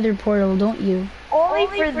another portal, don't you? Only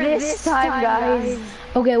for this time, guys.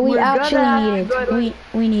 Okay, we actually need it.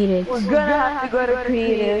 We need it. We're gonna have to go to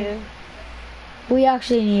creative. We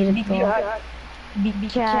actually need it though.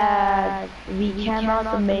 Because we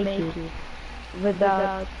cannot make it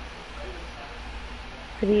without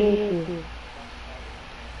creative.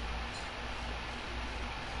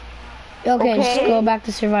 Okay, just go back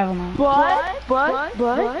to survival now. But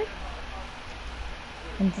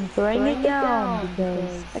I'm throwing it down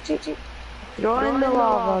because actually throwing the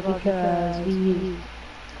lava because we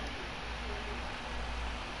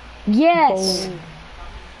Yes.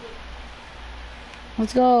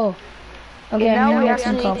 Let's go. Okay, now I'm we gonna make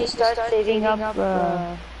some actually cobble. need to start saving up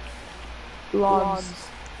logs.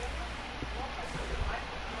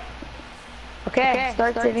 Okay,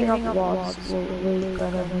 start saving up logs. We're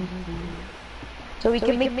gonna need so we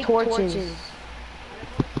can make torches.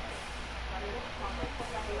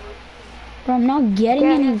 Bro, I'm not getting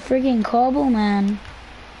any freaking cobble, man.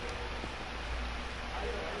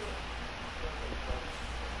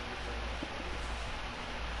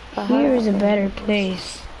 Here is a better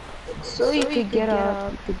place. So you could get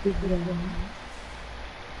up.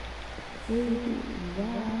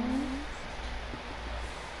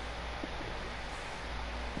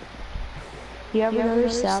 You have another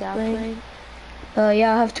sapling?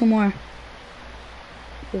 Yeah, I have 2 more.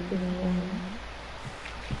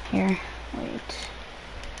 Here, wait.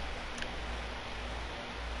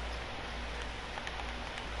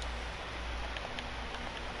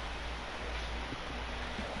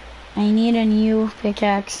 I need a new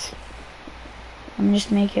pickaxe. I'm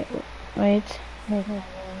just make it right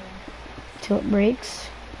till it breaks.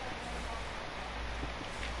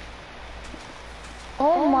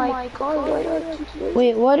 Oh my god,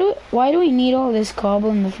 Wait, why do we need all this cobble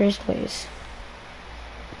in the first place?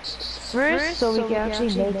 First, so we can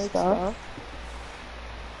actually make stuff.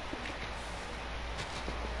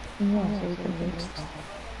 Yeah, so we can make stuff.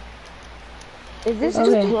 Is this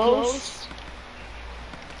too close?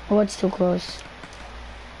 What's too close?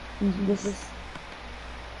 This is...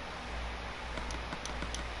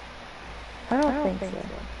 I don't think so.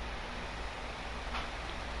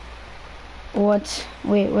 What?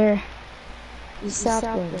 Wait, where? The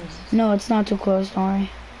saplings. No, it's not too close, don't worry.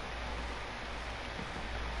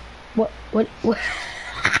 What?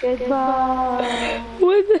 Goodbye.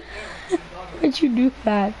 What the? Why'd you do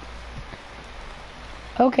that?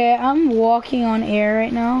 Okay, I'm walking on air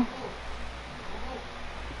right now.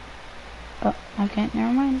 Oh, okay,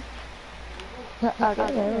 never mind.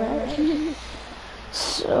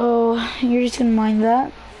 So, you're just gonna mind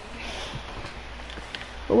that?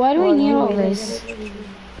 Why do we need all this?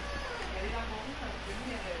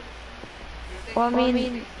 Well, I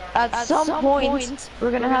mean, at some point,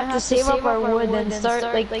 we're gonna have to save up our wood and start,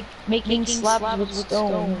 like making slabs with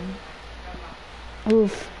stone.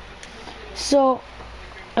 Oof. So,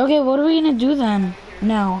 okay, what are we gonna do then?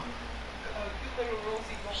 Now?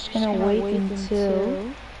 Just gonna wait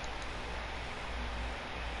until...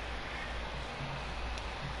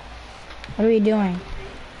 What are we doing?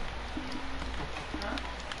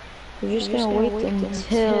 We're just gonna wait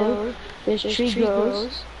until this tree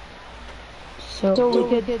grows. So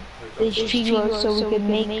we could, this tree grows so we could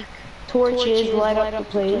make torches, light up the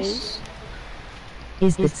place.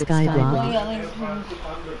 Is the SkyBlock?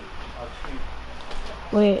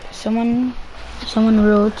 Wait, someone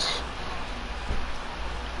wrote,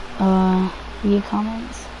 read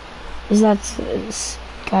comments. Is that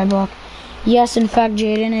SkyBlock? Yes, in fact,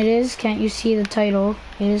 Jaden, it is. Can't you see the title?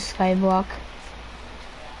 It is SkyBlock.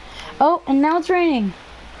 Oh, and now it's raining.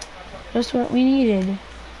 Just what we needed.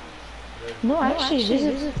 No, actually, this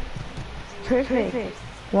is perfect.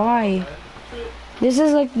 Why? This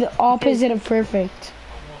is like the opposite of perfect.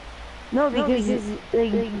 No, because it's,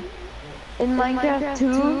 like, in Minecraft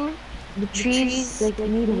 2, the trees like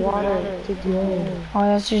need water to grow. Oh,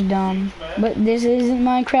 that's just dumb. But this isn't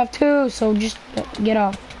Minecraft 2, so just get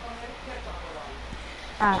up.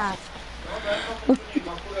 Ah.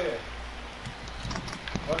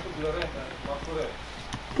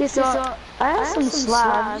 Okay, so I have some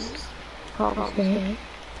slabs.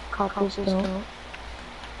 Cobblestone.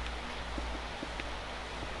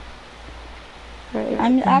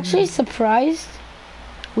 I'm actually surprised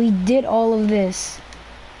we did all of this.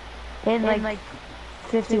 In like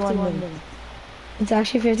 51 minutes. It's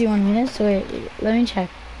actually 51 minutes, so wait, let me check.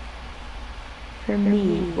 For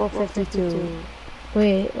me, well, 52.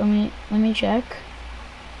 Wait, let me check.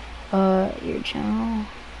 Your channel.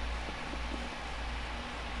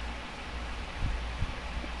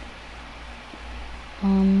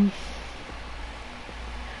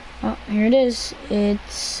 Oh, here it is.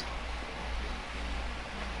 It's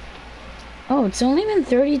only been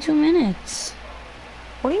 32 minutes.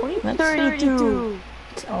 What do you mean 32?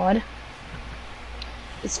 It's odd.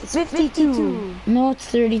 It's 52. No, it's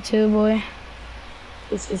 32, boy.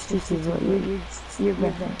 It's 52, but you're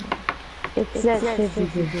better. It says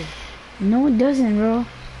 52. No, it doesn't, bro.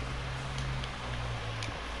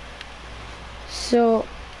 So,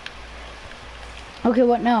 okay,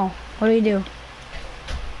 what now? What do we do?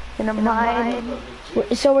 Gonna mine.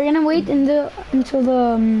 So we're gonna wait until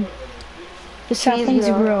the saplings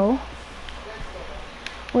grow.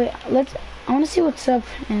 Wait, I want to see what's up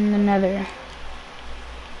in the Nether.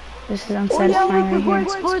 This is unsatisfying. Oh yeah, we could go right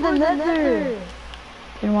explore the Nether.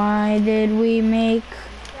 Then why did we make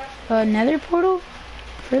a Nether portal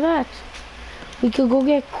for that? We could go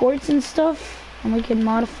get quartz and stuff, and we could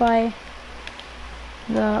modify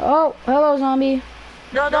the. Oh, hello, zombie.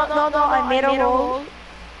 No, I made a hole.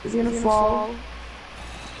 He's gonna fall.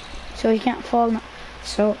 So he can't fall now.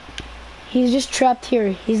 So he's just trapped here.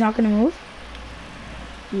 He's not gonna move.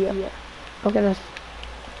 Yeah. Okay, that's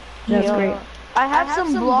great. I have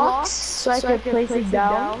some blocks so I could place it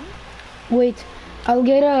down. Wait, I'll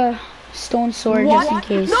get a stone sword just in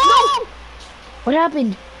case. No! What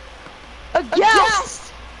happened? A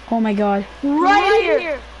ghast! Oh my god. Right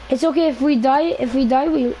here! It's okay if we die.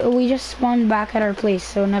 We just spawn back at our place,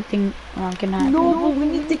 so nothing can happen. No, but we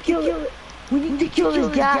need to kill it. We need to kill this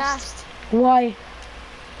ghast. Why?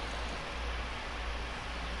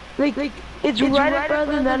 Like it's right in front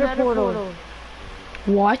of the Nether portal.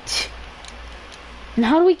 What? And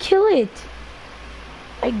how do we kill it?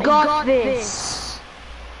 I got this.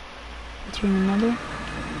 Turn another.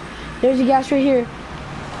 There's a ghast right here.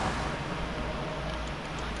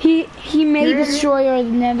 He may destroy our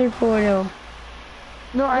Nether portal.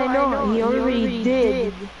 No, I know. He already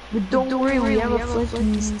did. But don't worry, we have a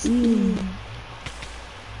flipping steam.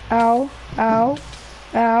 Ow, ow,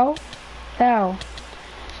 ow, ow.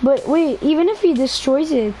 But wait, even if he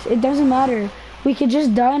destroys it, it doesn't matter. We could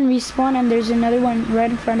just die and respawn, and there's another one right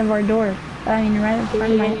in front of our door. I mean, right in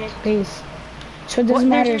front of my space. So it doesn't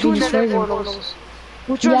matter if he destroys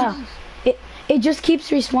it. Yeah, it just keeps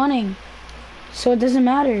respawning. So it doesn't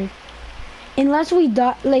matter. Unless we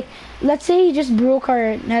die, like, let's say he just broke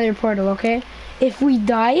our Nether portal, okay? If we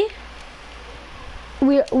die,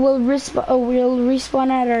 we'll respawn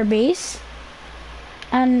at our base,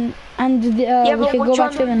 and we could go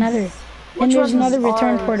back to the Nether. And there's another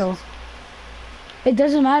return portal. It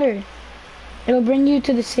doesn't matter. It'll bring you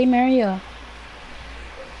to the same area.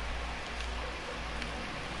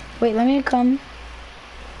 Wait, let me come.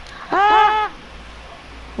 Ah!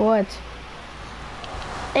 What?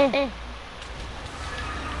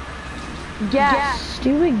 Gas.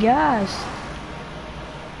 Stupid gas.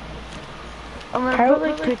 I'm gonna put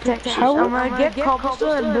like protection. I'm gonna get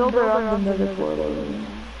cobblestone and build around the Nether portal.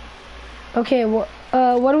 Okay,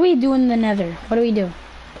 what do we do in the Nether? What do we do?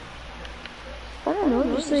 I don't know,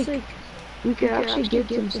 just like we could actually get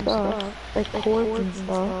some stuff, like quartz and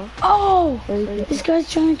stuff. Oh! This guy's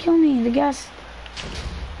trying to kill me. The gas.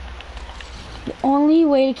 The only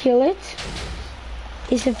way to kill it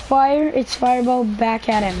is to fire its fireball back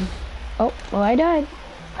at him. Oh, well, I died.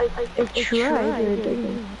 I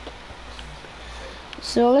tried.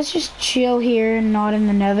 So let's just chill here, not in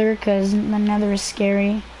the Nether, because the Nether is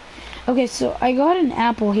scary. Okay, so I got an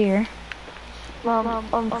apple here.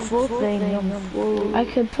 I'm full thing. I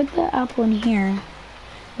could put the apple in here.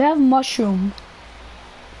 We have mushroom.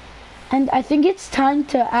 And I think it's time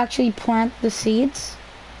to actually plant the seeds.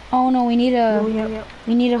 Oh no, we need a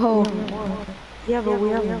hoe. Yeah, but we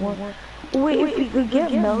have more. Wait, if we could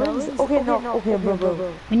get melons? Okay,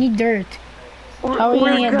 bro. We need dirt. How are we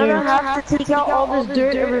gonna get dirt? We're gonna have to take out all this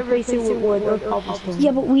dirt and replace it with wood or cobblestone.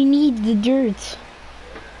 Yeah, but we need the dirt.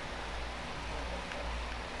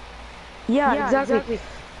 Yeah, exactly.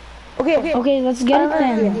 Okay, let's get it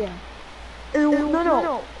then.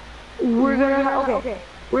 No. We're gonna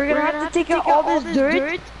have to take out all this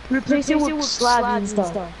dirt, replace it with slabs and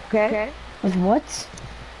stuff. Okay? With what?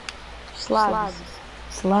 Slabs.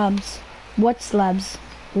 Slabs. What slabs?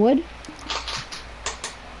 Wood?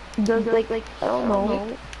 Like I don't know.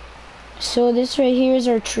 So this right here is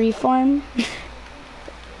our tree farm.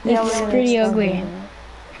 It's pretty ugly.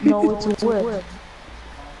 No, it's wood.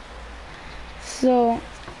 So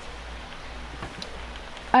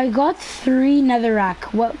I got 3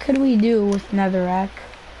 netherrack. What could we do with netherrack?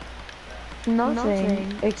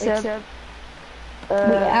 Nothing. Except we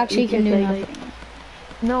actually can do nothing.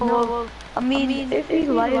 No, I mean if we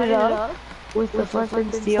light it up with the flint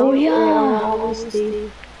and steel, oh yeah, it'll always stay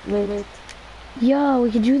lit. Yeah,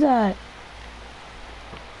 we could do that.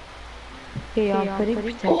 Okay, I'm putting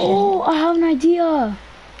protection. Oh, I have an idea.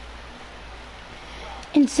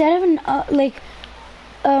 Instead of an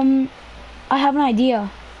I have an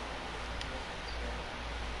idea.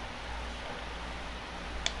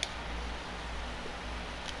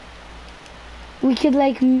 We could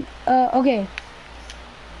okay.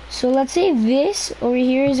 So let's say this over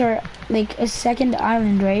here is our a second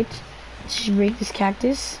island, right? Let's just break this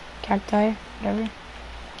cacti, whatever.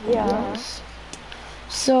 Yeah. Yes.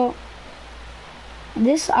 So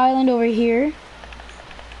this island over here,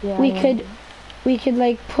 we could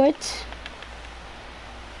put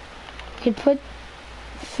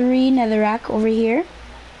 3 netherrack over here,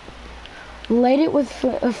 light it with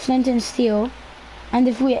a flint and steel, and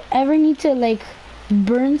if we ever need to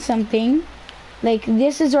burn something,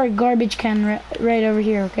 this is our garbage can right over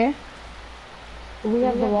here, okay? We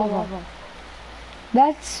have the lava.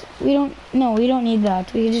 We don't need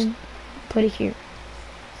that. We can just put it here.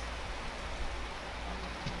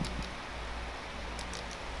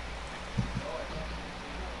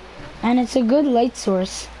 And it's a good light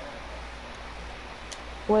source.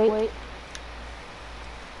 Wait.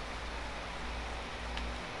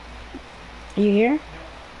 Are you here?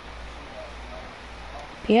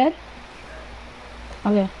 Pierre?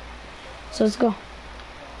 Okay. So let's go.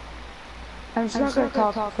 I'm just not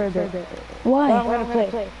gonna talk for a bit. Why? I'm gonna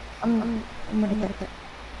play. I'm gonna play.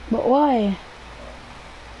 But why?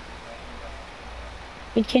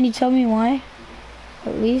 Wait, can you tell me why?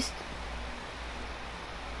 At least?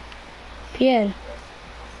 Pierre.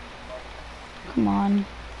 Come on.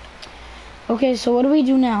 Okay, so what do we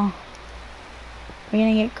do now? We're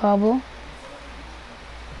gonna get cobble.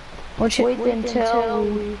 Wait until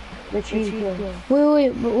the trees grow.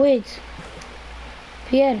 Wait.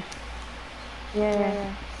 Pierre.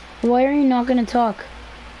 Yeah. Why are you not gonna talk?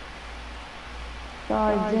 No,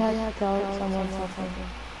 I have to tell someone something.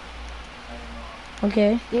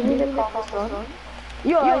 Okay. Give me the cobblestone.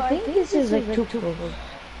 Yo, I think this is too close.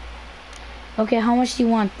 Okay, how much do you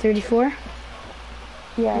want? 34?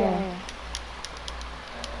 Yeah.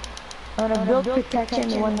 I'm gonna build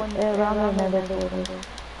protection around the Nether portal.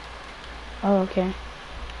 Oh, okay.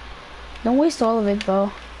 Don't waste all of it,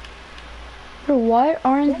 though. Bro, why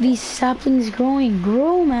aren't these saplings growing?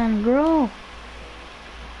 Grow, man, grow.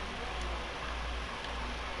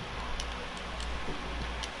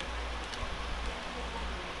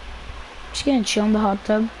 just gonna chill in the hot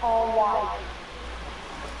tub. Oh my.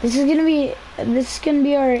 This is gonna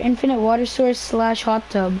be our infinite water source slash hot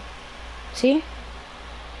tub. See?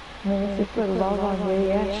 I mean, if you put love on here,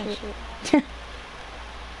 yeah, shit.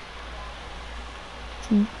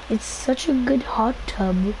 It's such a good hot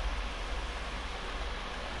tub.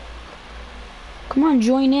 Come on,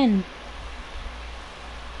 join in.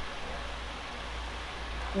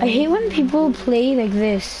 I hate when people play like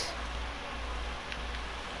this.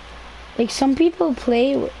 Like some people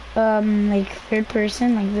play like third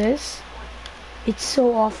person like this. It's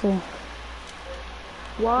so awful.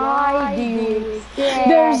 Why do you accept?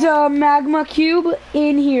 There's a magma cube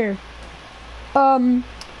in here. There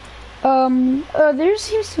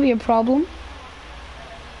seems to be a problem.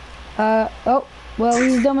 Oh, well,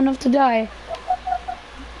 he's dumb enough to die.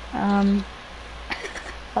 I'm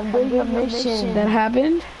doing a mission. That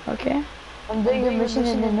happened? Okay. I'm doing a mission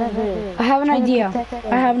in the nether. I have an idea.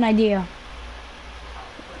 I have an idea.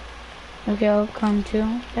 Okay, I'll come too.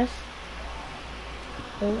 Yes.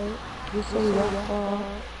 You say that.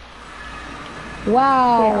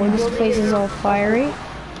 Wow, this place is all fiery.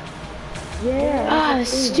 Yeah. Ah,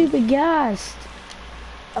 this stupid ghast.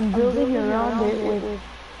 I'm building around it with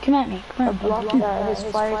Come at me. Come a at me. block that his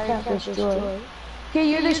fire can't destroy. Okay,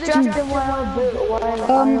 you distract him while I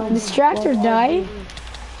build. Distract or die?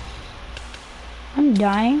 I'm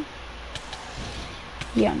dying.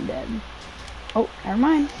 Yeah, I'm dead. Oh, never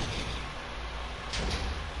mind.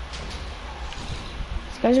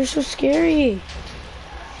 These guys are so scary.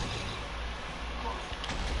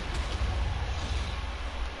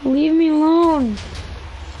 Leave me alone.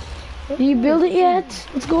 Did you build it yet?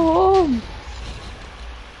 Let's go home.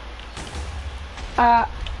 I'm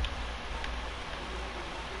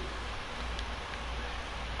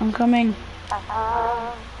coming. I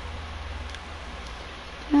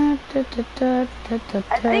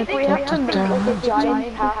think we have to make like a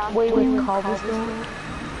giant pathway with cobblestone.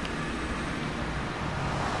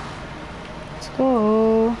 Let's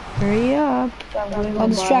go. Hurry up. I'll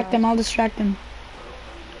distract them. I'll distract them.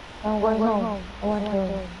 I'm going home. I want to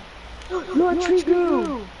go. No, a tree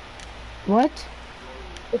grew. What?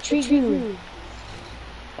 A tree grew.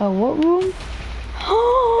 What room? A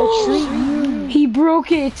tree grew. He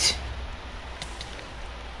broke it.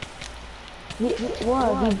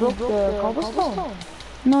 What? He broke the cobblestone?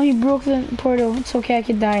 No, he broke the portal. It's okay, I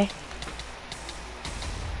could die.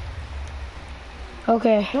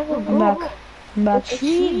 Okay, I'm back. I'm back. A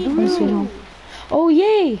tree Let's get grew. home. Oh,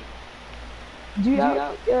 yay! Do you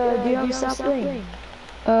have a sapling?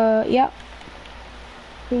 Yeah.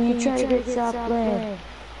 Can you try to get sapling?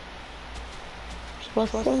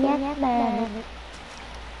 Supposed to say yes, man.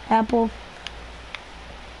 Apple.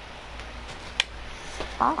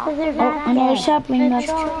 Officer, Oh, another sapling.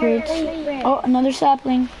 That's great. Oh, another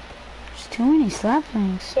sapling. There's too many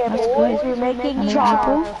saplings. That's good. We're making Another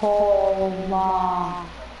apple. charcoal, Mom.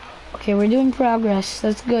 Okay, we're doing progress.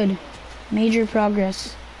 That's good. Major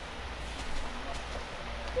progress.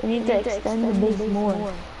 We need to extend the base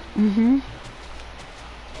more.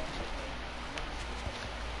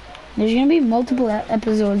 There's gonna be multiple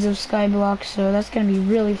episodes of SkyBlock, so that's gonna be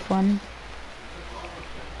really fun.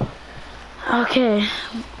 Okay,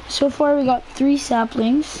 so far we got 3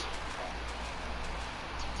 saplings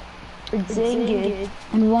Dang it.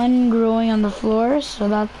 and 1 growing on the floor, so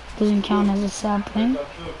that doesn't count as a sapling.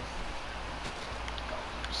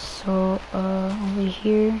 So over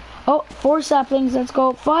here, oh, 4 saplings. Let's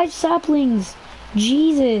go. 5 saplings.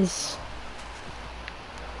 Jesus,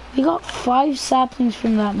 we got 5 saplings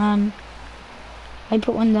from that, man. I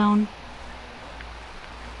put 1 down.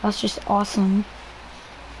 That's just awesome.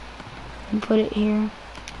 And put it here.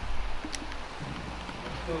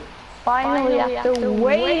 Finally, after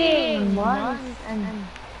waiting months and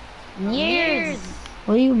years.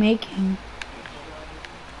 What are you making?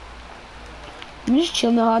 Let me just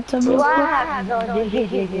chill in the hot tub real quick.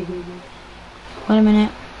 Wait a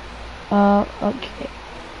minute. Okay.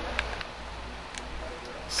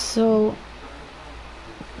 So,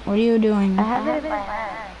 what are you doing? I have it in my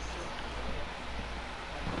hands.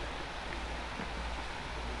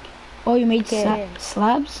 Oh, you made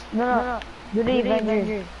slabs? No. Do the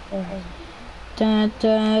Avengers. Da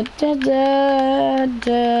da da da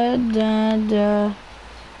da da da.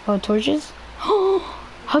 Oh, torches?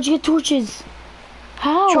 How'd you get torches?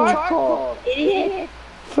 How? Charcoal, idiot.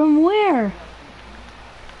 From where?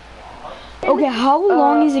 Okay, how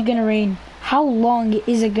long is it gonna rain? How long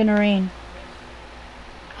is it gonna rain?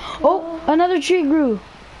 Oh, another tree grew.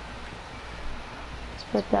 Let's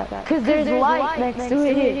put that. Because there's light next to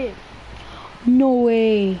it. No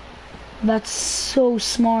way. That's so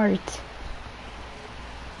smart.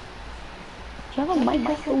 You have a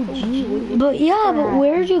Minecraft OG. But yeah, but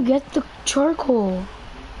where'd you get the charcoal?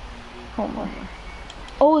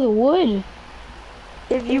 Oh, the wood.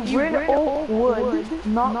 If you bring oak wood,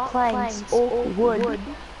 not planks, oak wood,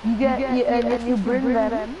 you get, and if you bring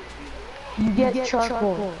them, you get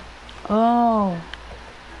charcoal. Oh.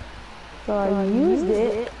 So I used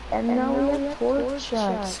it, and now we have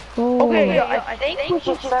torches. Oh. Okay, I think we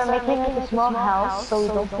should start making like a small house so we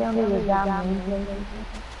don't stay under the damn roof.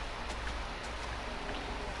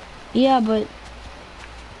 Yeah, but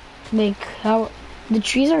like how the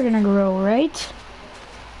trees are gonna grow, right?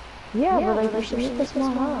 Yeah, but like we should make a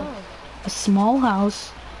small house. A small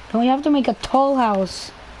house. Don't we have to make a tall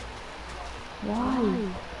house Why?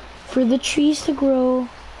 for the trees to grow?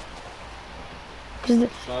 Because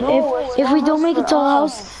No, if we don't make a tall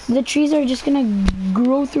us. house, the trees are just gonna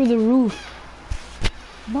grow through the roof.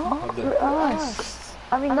 Not for us.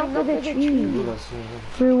 I mean, not for the trees.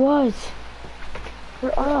 For what?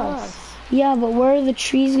 For us. Yeah, but where are the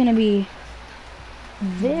trees gonna be?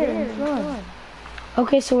 There in front.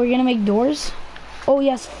 Okay, so we're gonna make doors? Oh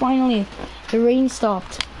yes, finally. The rain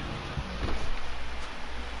stopped.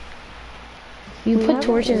 You put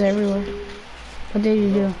torches everywhere. What did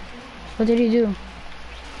you do? What did you do?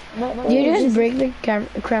 Did you just break the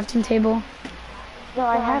crafting table? No,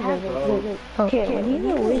 I have it. Oh. Okay, when you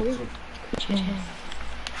know it.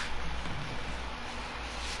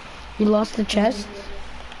 You lost the chest?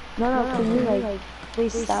 No, can you like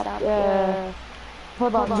please stop?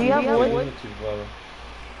 Hold on. Do you have wood?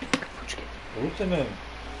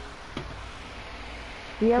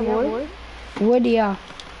 Do you have wood? Wood, yeah.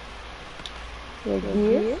 Like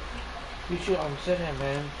here? You should answer him,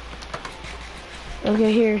 man.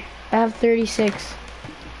 Okay, here. I have 36.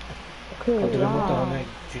 Okay, wow.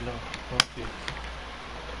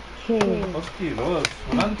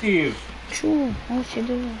 Okay. True. Oh shit.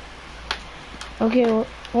 Okay,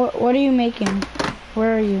 what are you making?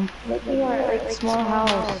 Where are you? Making our like small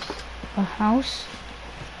house. A house?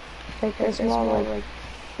 Like a small like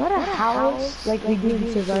not a house like we do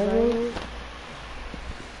in survival.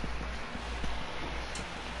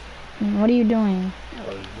 What are you doing?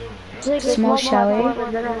 It's like Small a chalet? platform,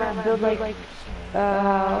 and then I'm gonna build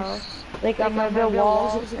like I'm gonna build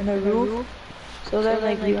walls and a roof so that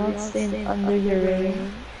like we don't stay under the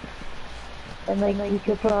rain. And like we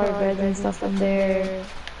could put our beds and stuff in there.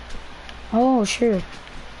 Oh, sure.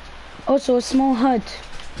 Oh, so a small hut.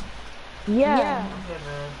 Yeah.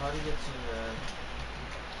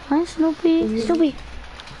 Hi, Snoopy. Snoopy.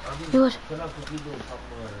 You what?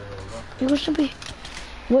 You go, Snoopy.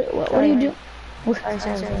 What do you do?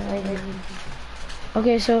 Sorry.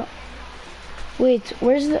 Okay, so wait,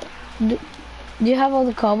 where's the? Do you have all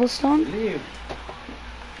the cobblestone?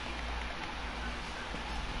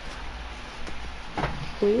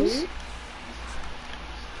 Please?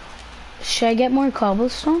 Should I get more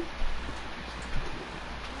cobblestone?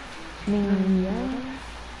 Yeah.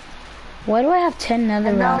 Why do I have 10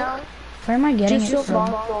 nether rock? Where am I getting it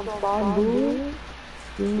from? Bamboo.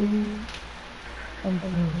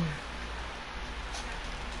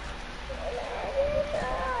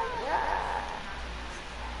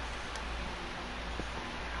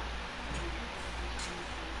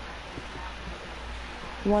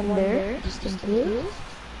 One there, just in case.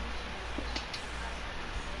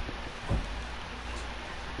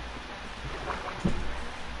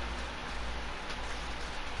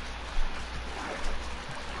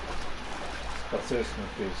 Proces no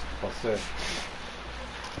feest, proces.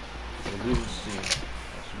 Evolutie,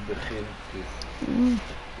 als een begin.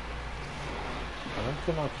 En dan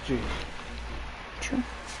kan ik het True.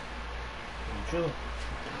 True.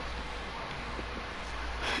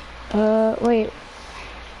 Wait.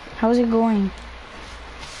 How's it going?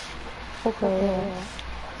 Okay.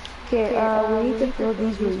 We need to fill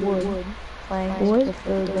these with wood. Wood?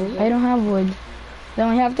 I don't have wood. Then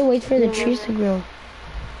I have to wait for the trees to grow.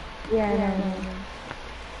 Yeah,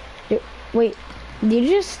 Wait, did you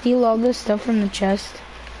just steal all this stuff from the chest?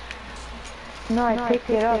 no, I picked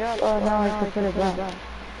it up. Oh, now I can put it back.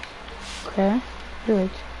 Okay, do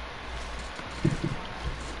it.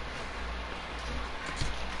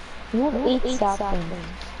 We have 8 saplings.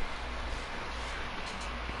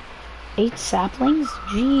 8 saplings?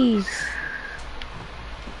 Jeez.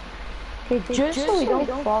 Okay, just so we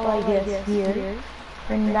don't fall, I guess, here.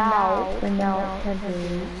 For now,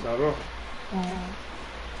 temporarily. Sarah,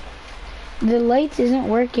 The light isn't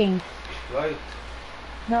working. right?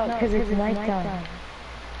 No, because it's nighttime.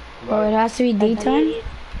 Oh, it has to be daytime?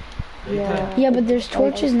 Yeah. Yeah, but there's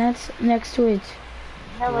torches next to it.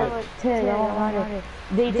 Yeah, but Ted, I don't want it.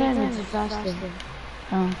 Daytime is faster.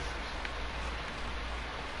 Oh.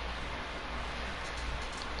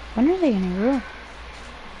 When are they gonna grow?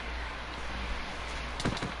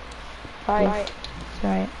 Alright.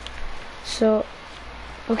 Alright. So,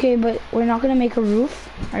 okay, but we're not gonna make a roof.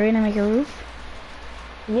 Are we gonna make a roof?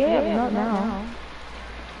 Yeah, but not now.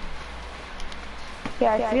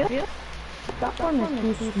 Yeah, I feel that one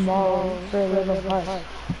is too small for a little hut.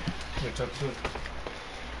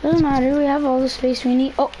 Doesn't matter. We have all the space we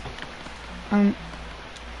need. Oh.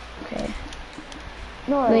 Okay.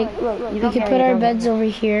 No, Like, look, we could put our beds over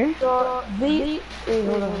here. So wait,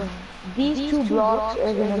 hold on. These two blocks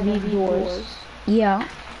are gonna be doors. Yeah.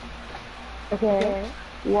 Okay.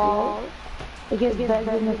 Wall. I guess beds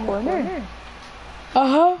in the corner.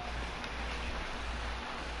 Uh-huh.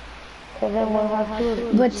 And then we'll have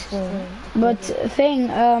two. But thing,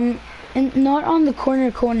 and not on the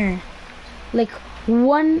corner. Like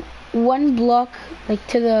one block, like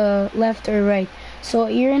to the left or right. So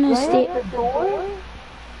you're in a state.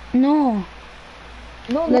 No.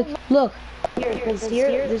 No. Look. Here, because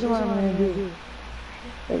here, this is what I'm gonna do.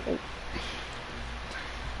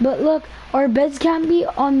 But look, our beds can't be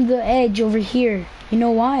on the edge over here. You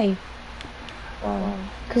know why?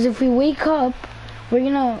 Because if we wake up, we're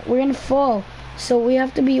gonna fall. So we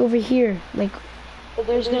have to be over here. Like, But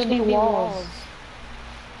there's gonna be walls.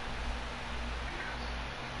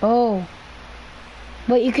 oh.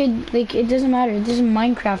 But you could, like, it doesn't matter. This is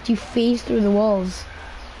Minecraft. You phase through the walls.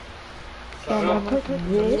 So I'm gonna put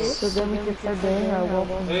this, so then we can start building our wall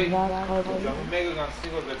from Hey, that carbon. ja bym mega gaan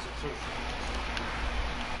zien wat dat zo.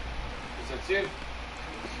 Is dat zeer?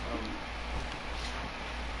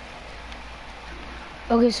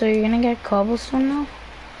 Okay, so you're gonna get cobblestone now?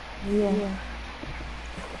 Yeah.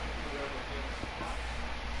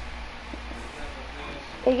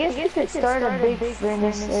 I guess we could start a big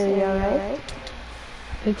furnace area, right?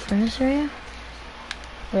 Big furnace area?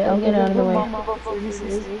 Wait, I'll get out of the way.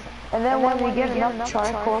 And then when we get enough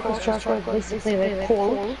charcoal, because charcoal is basically like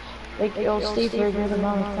coal, like it'll stay for a good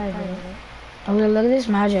amount of time, right? Okay, look at this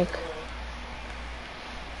magic.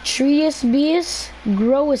 Treeus beus,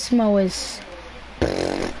 growus mous.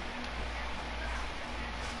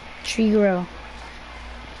 Tree grow.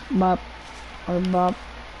 Bop, or bop,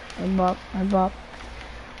 or bop, or bop.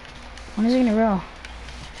 When is it gonna grow?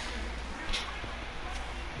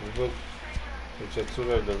 Goed. Ik zet zo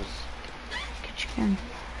weg, dat is. Get you can.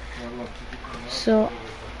 So,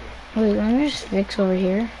 wait, let me just fix over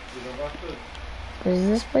here. Because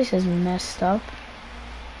this place is messed up.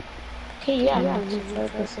 Okay, yeah.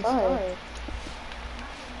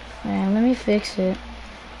 Man, let me fix it.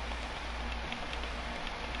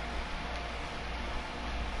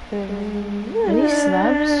 Are these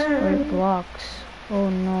slabs or blocks? Oh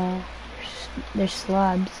no, they're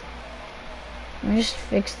slabs. Let me just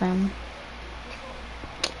fix them.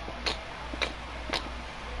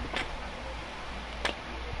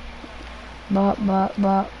 Bop, bop,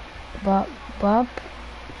 bop, bop, bop.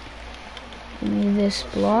 Give me this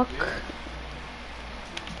block.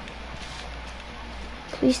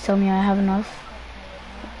 Please tell me I have enough.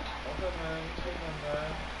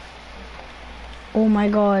 Oh my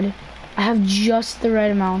god. I have just the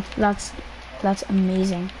right amount. That's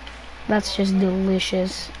amazing. That's just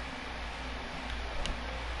delicious.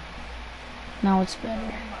 Now it's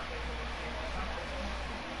better.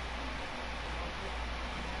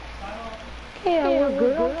 Yeah, we're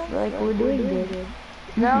good. Like, we're doing good.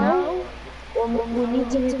 Now, we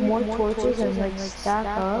need to make more torches and, like, stack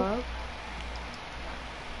up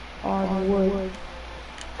on wood.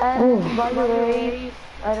 And, by the way,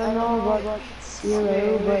 I don't know about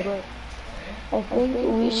CLA, but I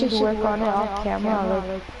think we should work on it off camera.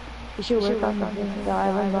 Like, we should work on the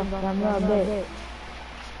island off camera a bit.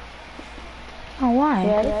 Oh, why?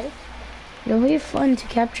 Yeah? It'll be fun to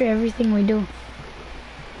capture everything we do.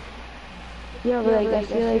 Yeah, but like, I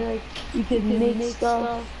feel like we could make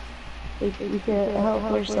stuff, like, we could help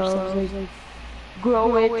ourselves, like,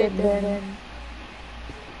 grow it, and then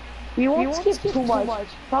we won't skip too much.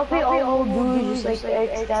 Probably all we'll do is just,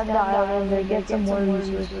 like, extend the island, like, get some more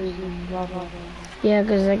resources and blah, blah, blah. Yeah,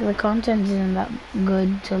 because, like, the content isn't that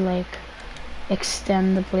good to, like,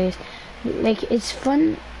 extend the place. Like, it's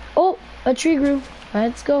fun. Oh, a tree grew.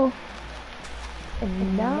 Let's go.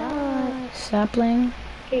 Nice. Sapling.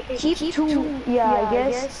 Keep two, yeah, I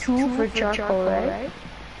guess two for charcoal, right?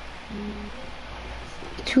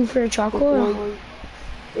 2 for charcoal.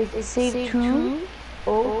 It's save two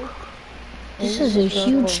oak. This is a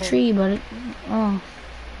huge tree, but it,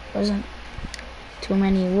 wasn't too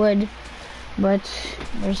many wood. But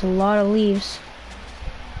there's a lot of leaves.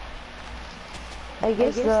 I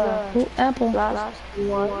guess the apple. last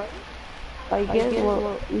one. I guess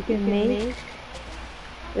what we can make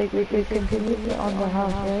Like we could continue on the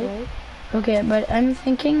house, right? Okay, but I'm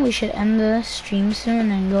thinking we should end the stream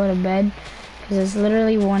soon and go to bed, because it's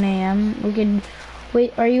literally 1 a.m. We could,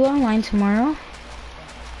 wait, are you online tomorrow?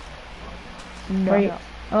 No. You,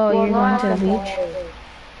 oh, Well, you're going to the not beach?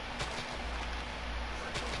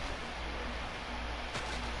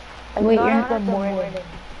 Wait, not you're at the morning.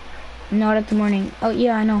 not at the morning. Oh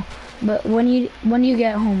yeah, I know. But when you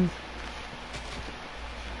get home?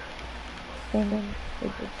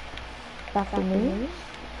 Afternoon.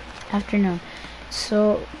 Afternoon.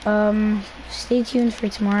 So stay tuned for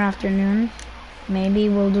tomorrow afternoon. Maybe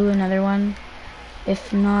we'll do another one.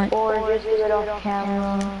 If not, Or just do it off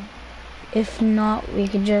camera. if not, we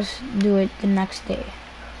could just do it the next day.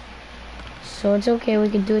 So it's okay, we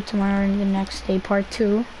could do it tomorrow and the next day, part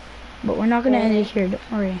 2. But we're not gonna end it here,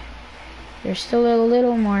 don't worry. There's still a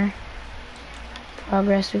little more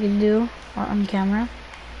progress we could do on camera.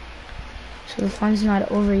 So the fun's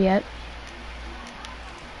not over yet.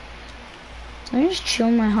 Let me just chill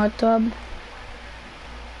in my hot tub.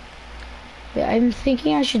 Yeah, I'm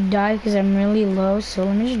thinking I should die because I'm really low, so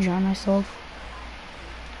let me just drown myself.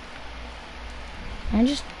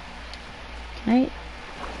 Can I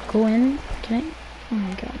go in? Can I? Oh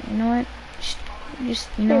my god, you know what? Just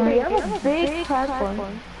you know Hey, what? we have a big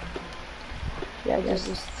platform. Yeah,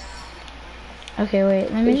 just Okay, wait,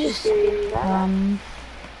 let me just, oh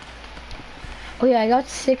yeah, I got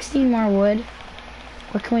 16 more wood.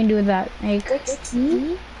 What can we do with that? Make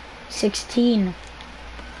 16? 16.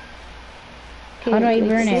 How do I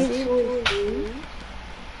burn it?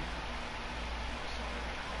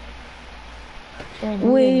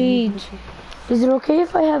 Wait, is it okay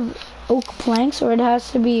if I have oak planks, or it has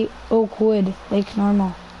to be oak wood, like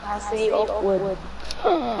normal? Has to be oak wood.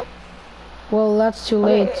 Well, that's too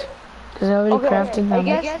late, because I already crafted them. I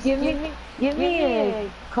guess give me a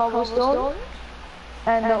cobblestone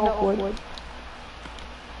and the oak wood.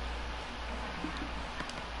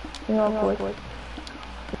 The oak wood.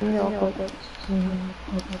 The oak wood.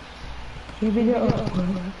 Give me the oak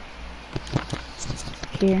wood.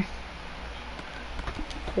 Here.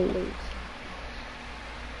 Please.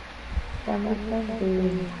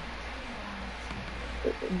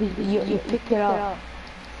 You pick it up.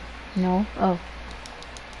 No? Oh.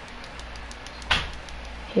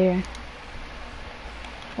 Here.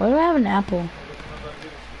 Why do I have an apple?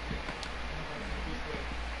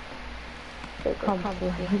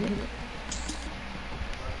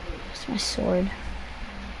 It's my sword.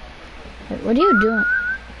 Wait, what are you doing?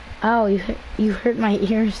 Ow, you hurt my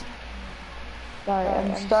ears. Sorry,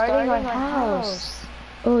 I'm starting my house.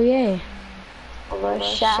 Oh yay. A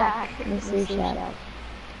shack. Mystery shack.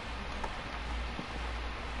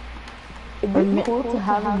 It'd be cool to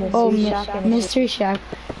have a mystery shack. mystery shack.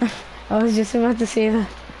 I was just about to say that.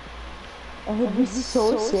 It would be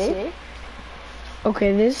so sick.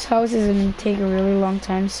 Okay, this house is gonna take a really long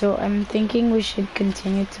time, so I'm thinking we should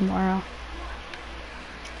continue tomorrow.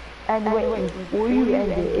 And wait, before you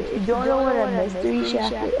end it, if you don't know what a mystery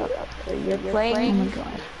shack is, you're playing. Oh my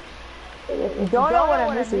god. If you don't know what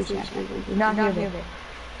a mystery shack is, you're not human.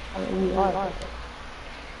 We are.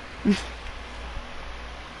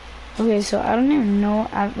 Okay, so I don't even know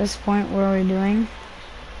at this point what we're doing.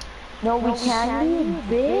 No, we can't be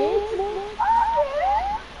big.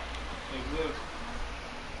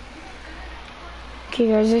 Okay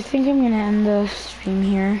guys, I think I'm gonna end the stream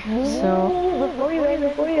here. So Before you end,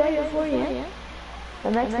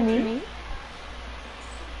 the next me.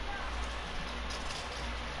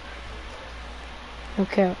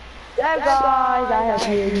 okay. So guys, I hope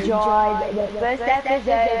you enjoyed the first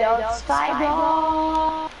episode of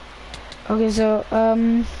SkyBlock. Okay, so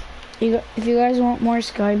if you guys want more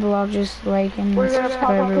SkyBlock, just like and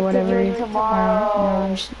subscribe or whatever.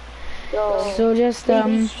 Tomorrow. So just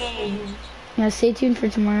yeah, stay tuned for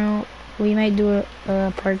tomorrow. We might do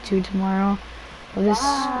a part 2 tomorrow of this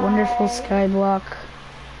wonderful SkyBlock.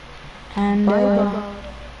 And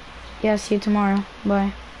yeah, see you tomorrow.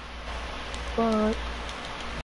 Bye. Bye.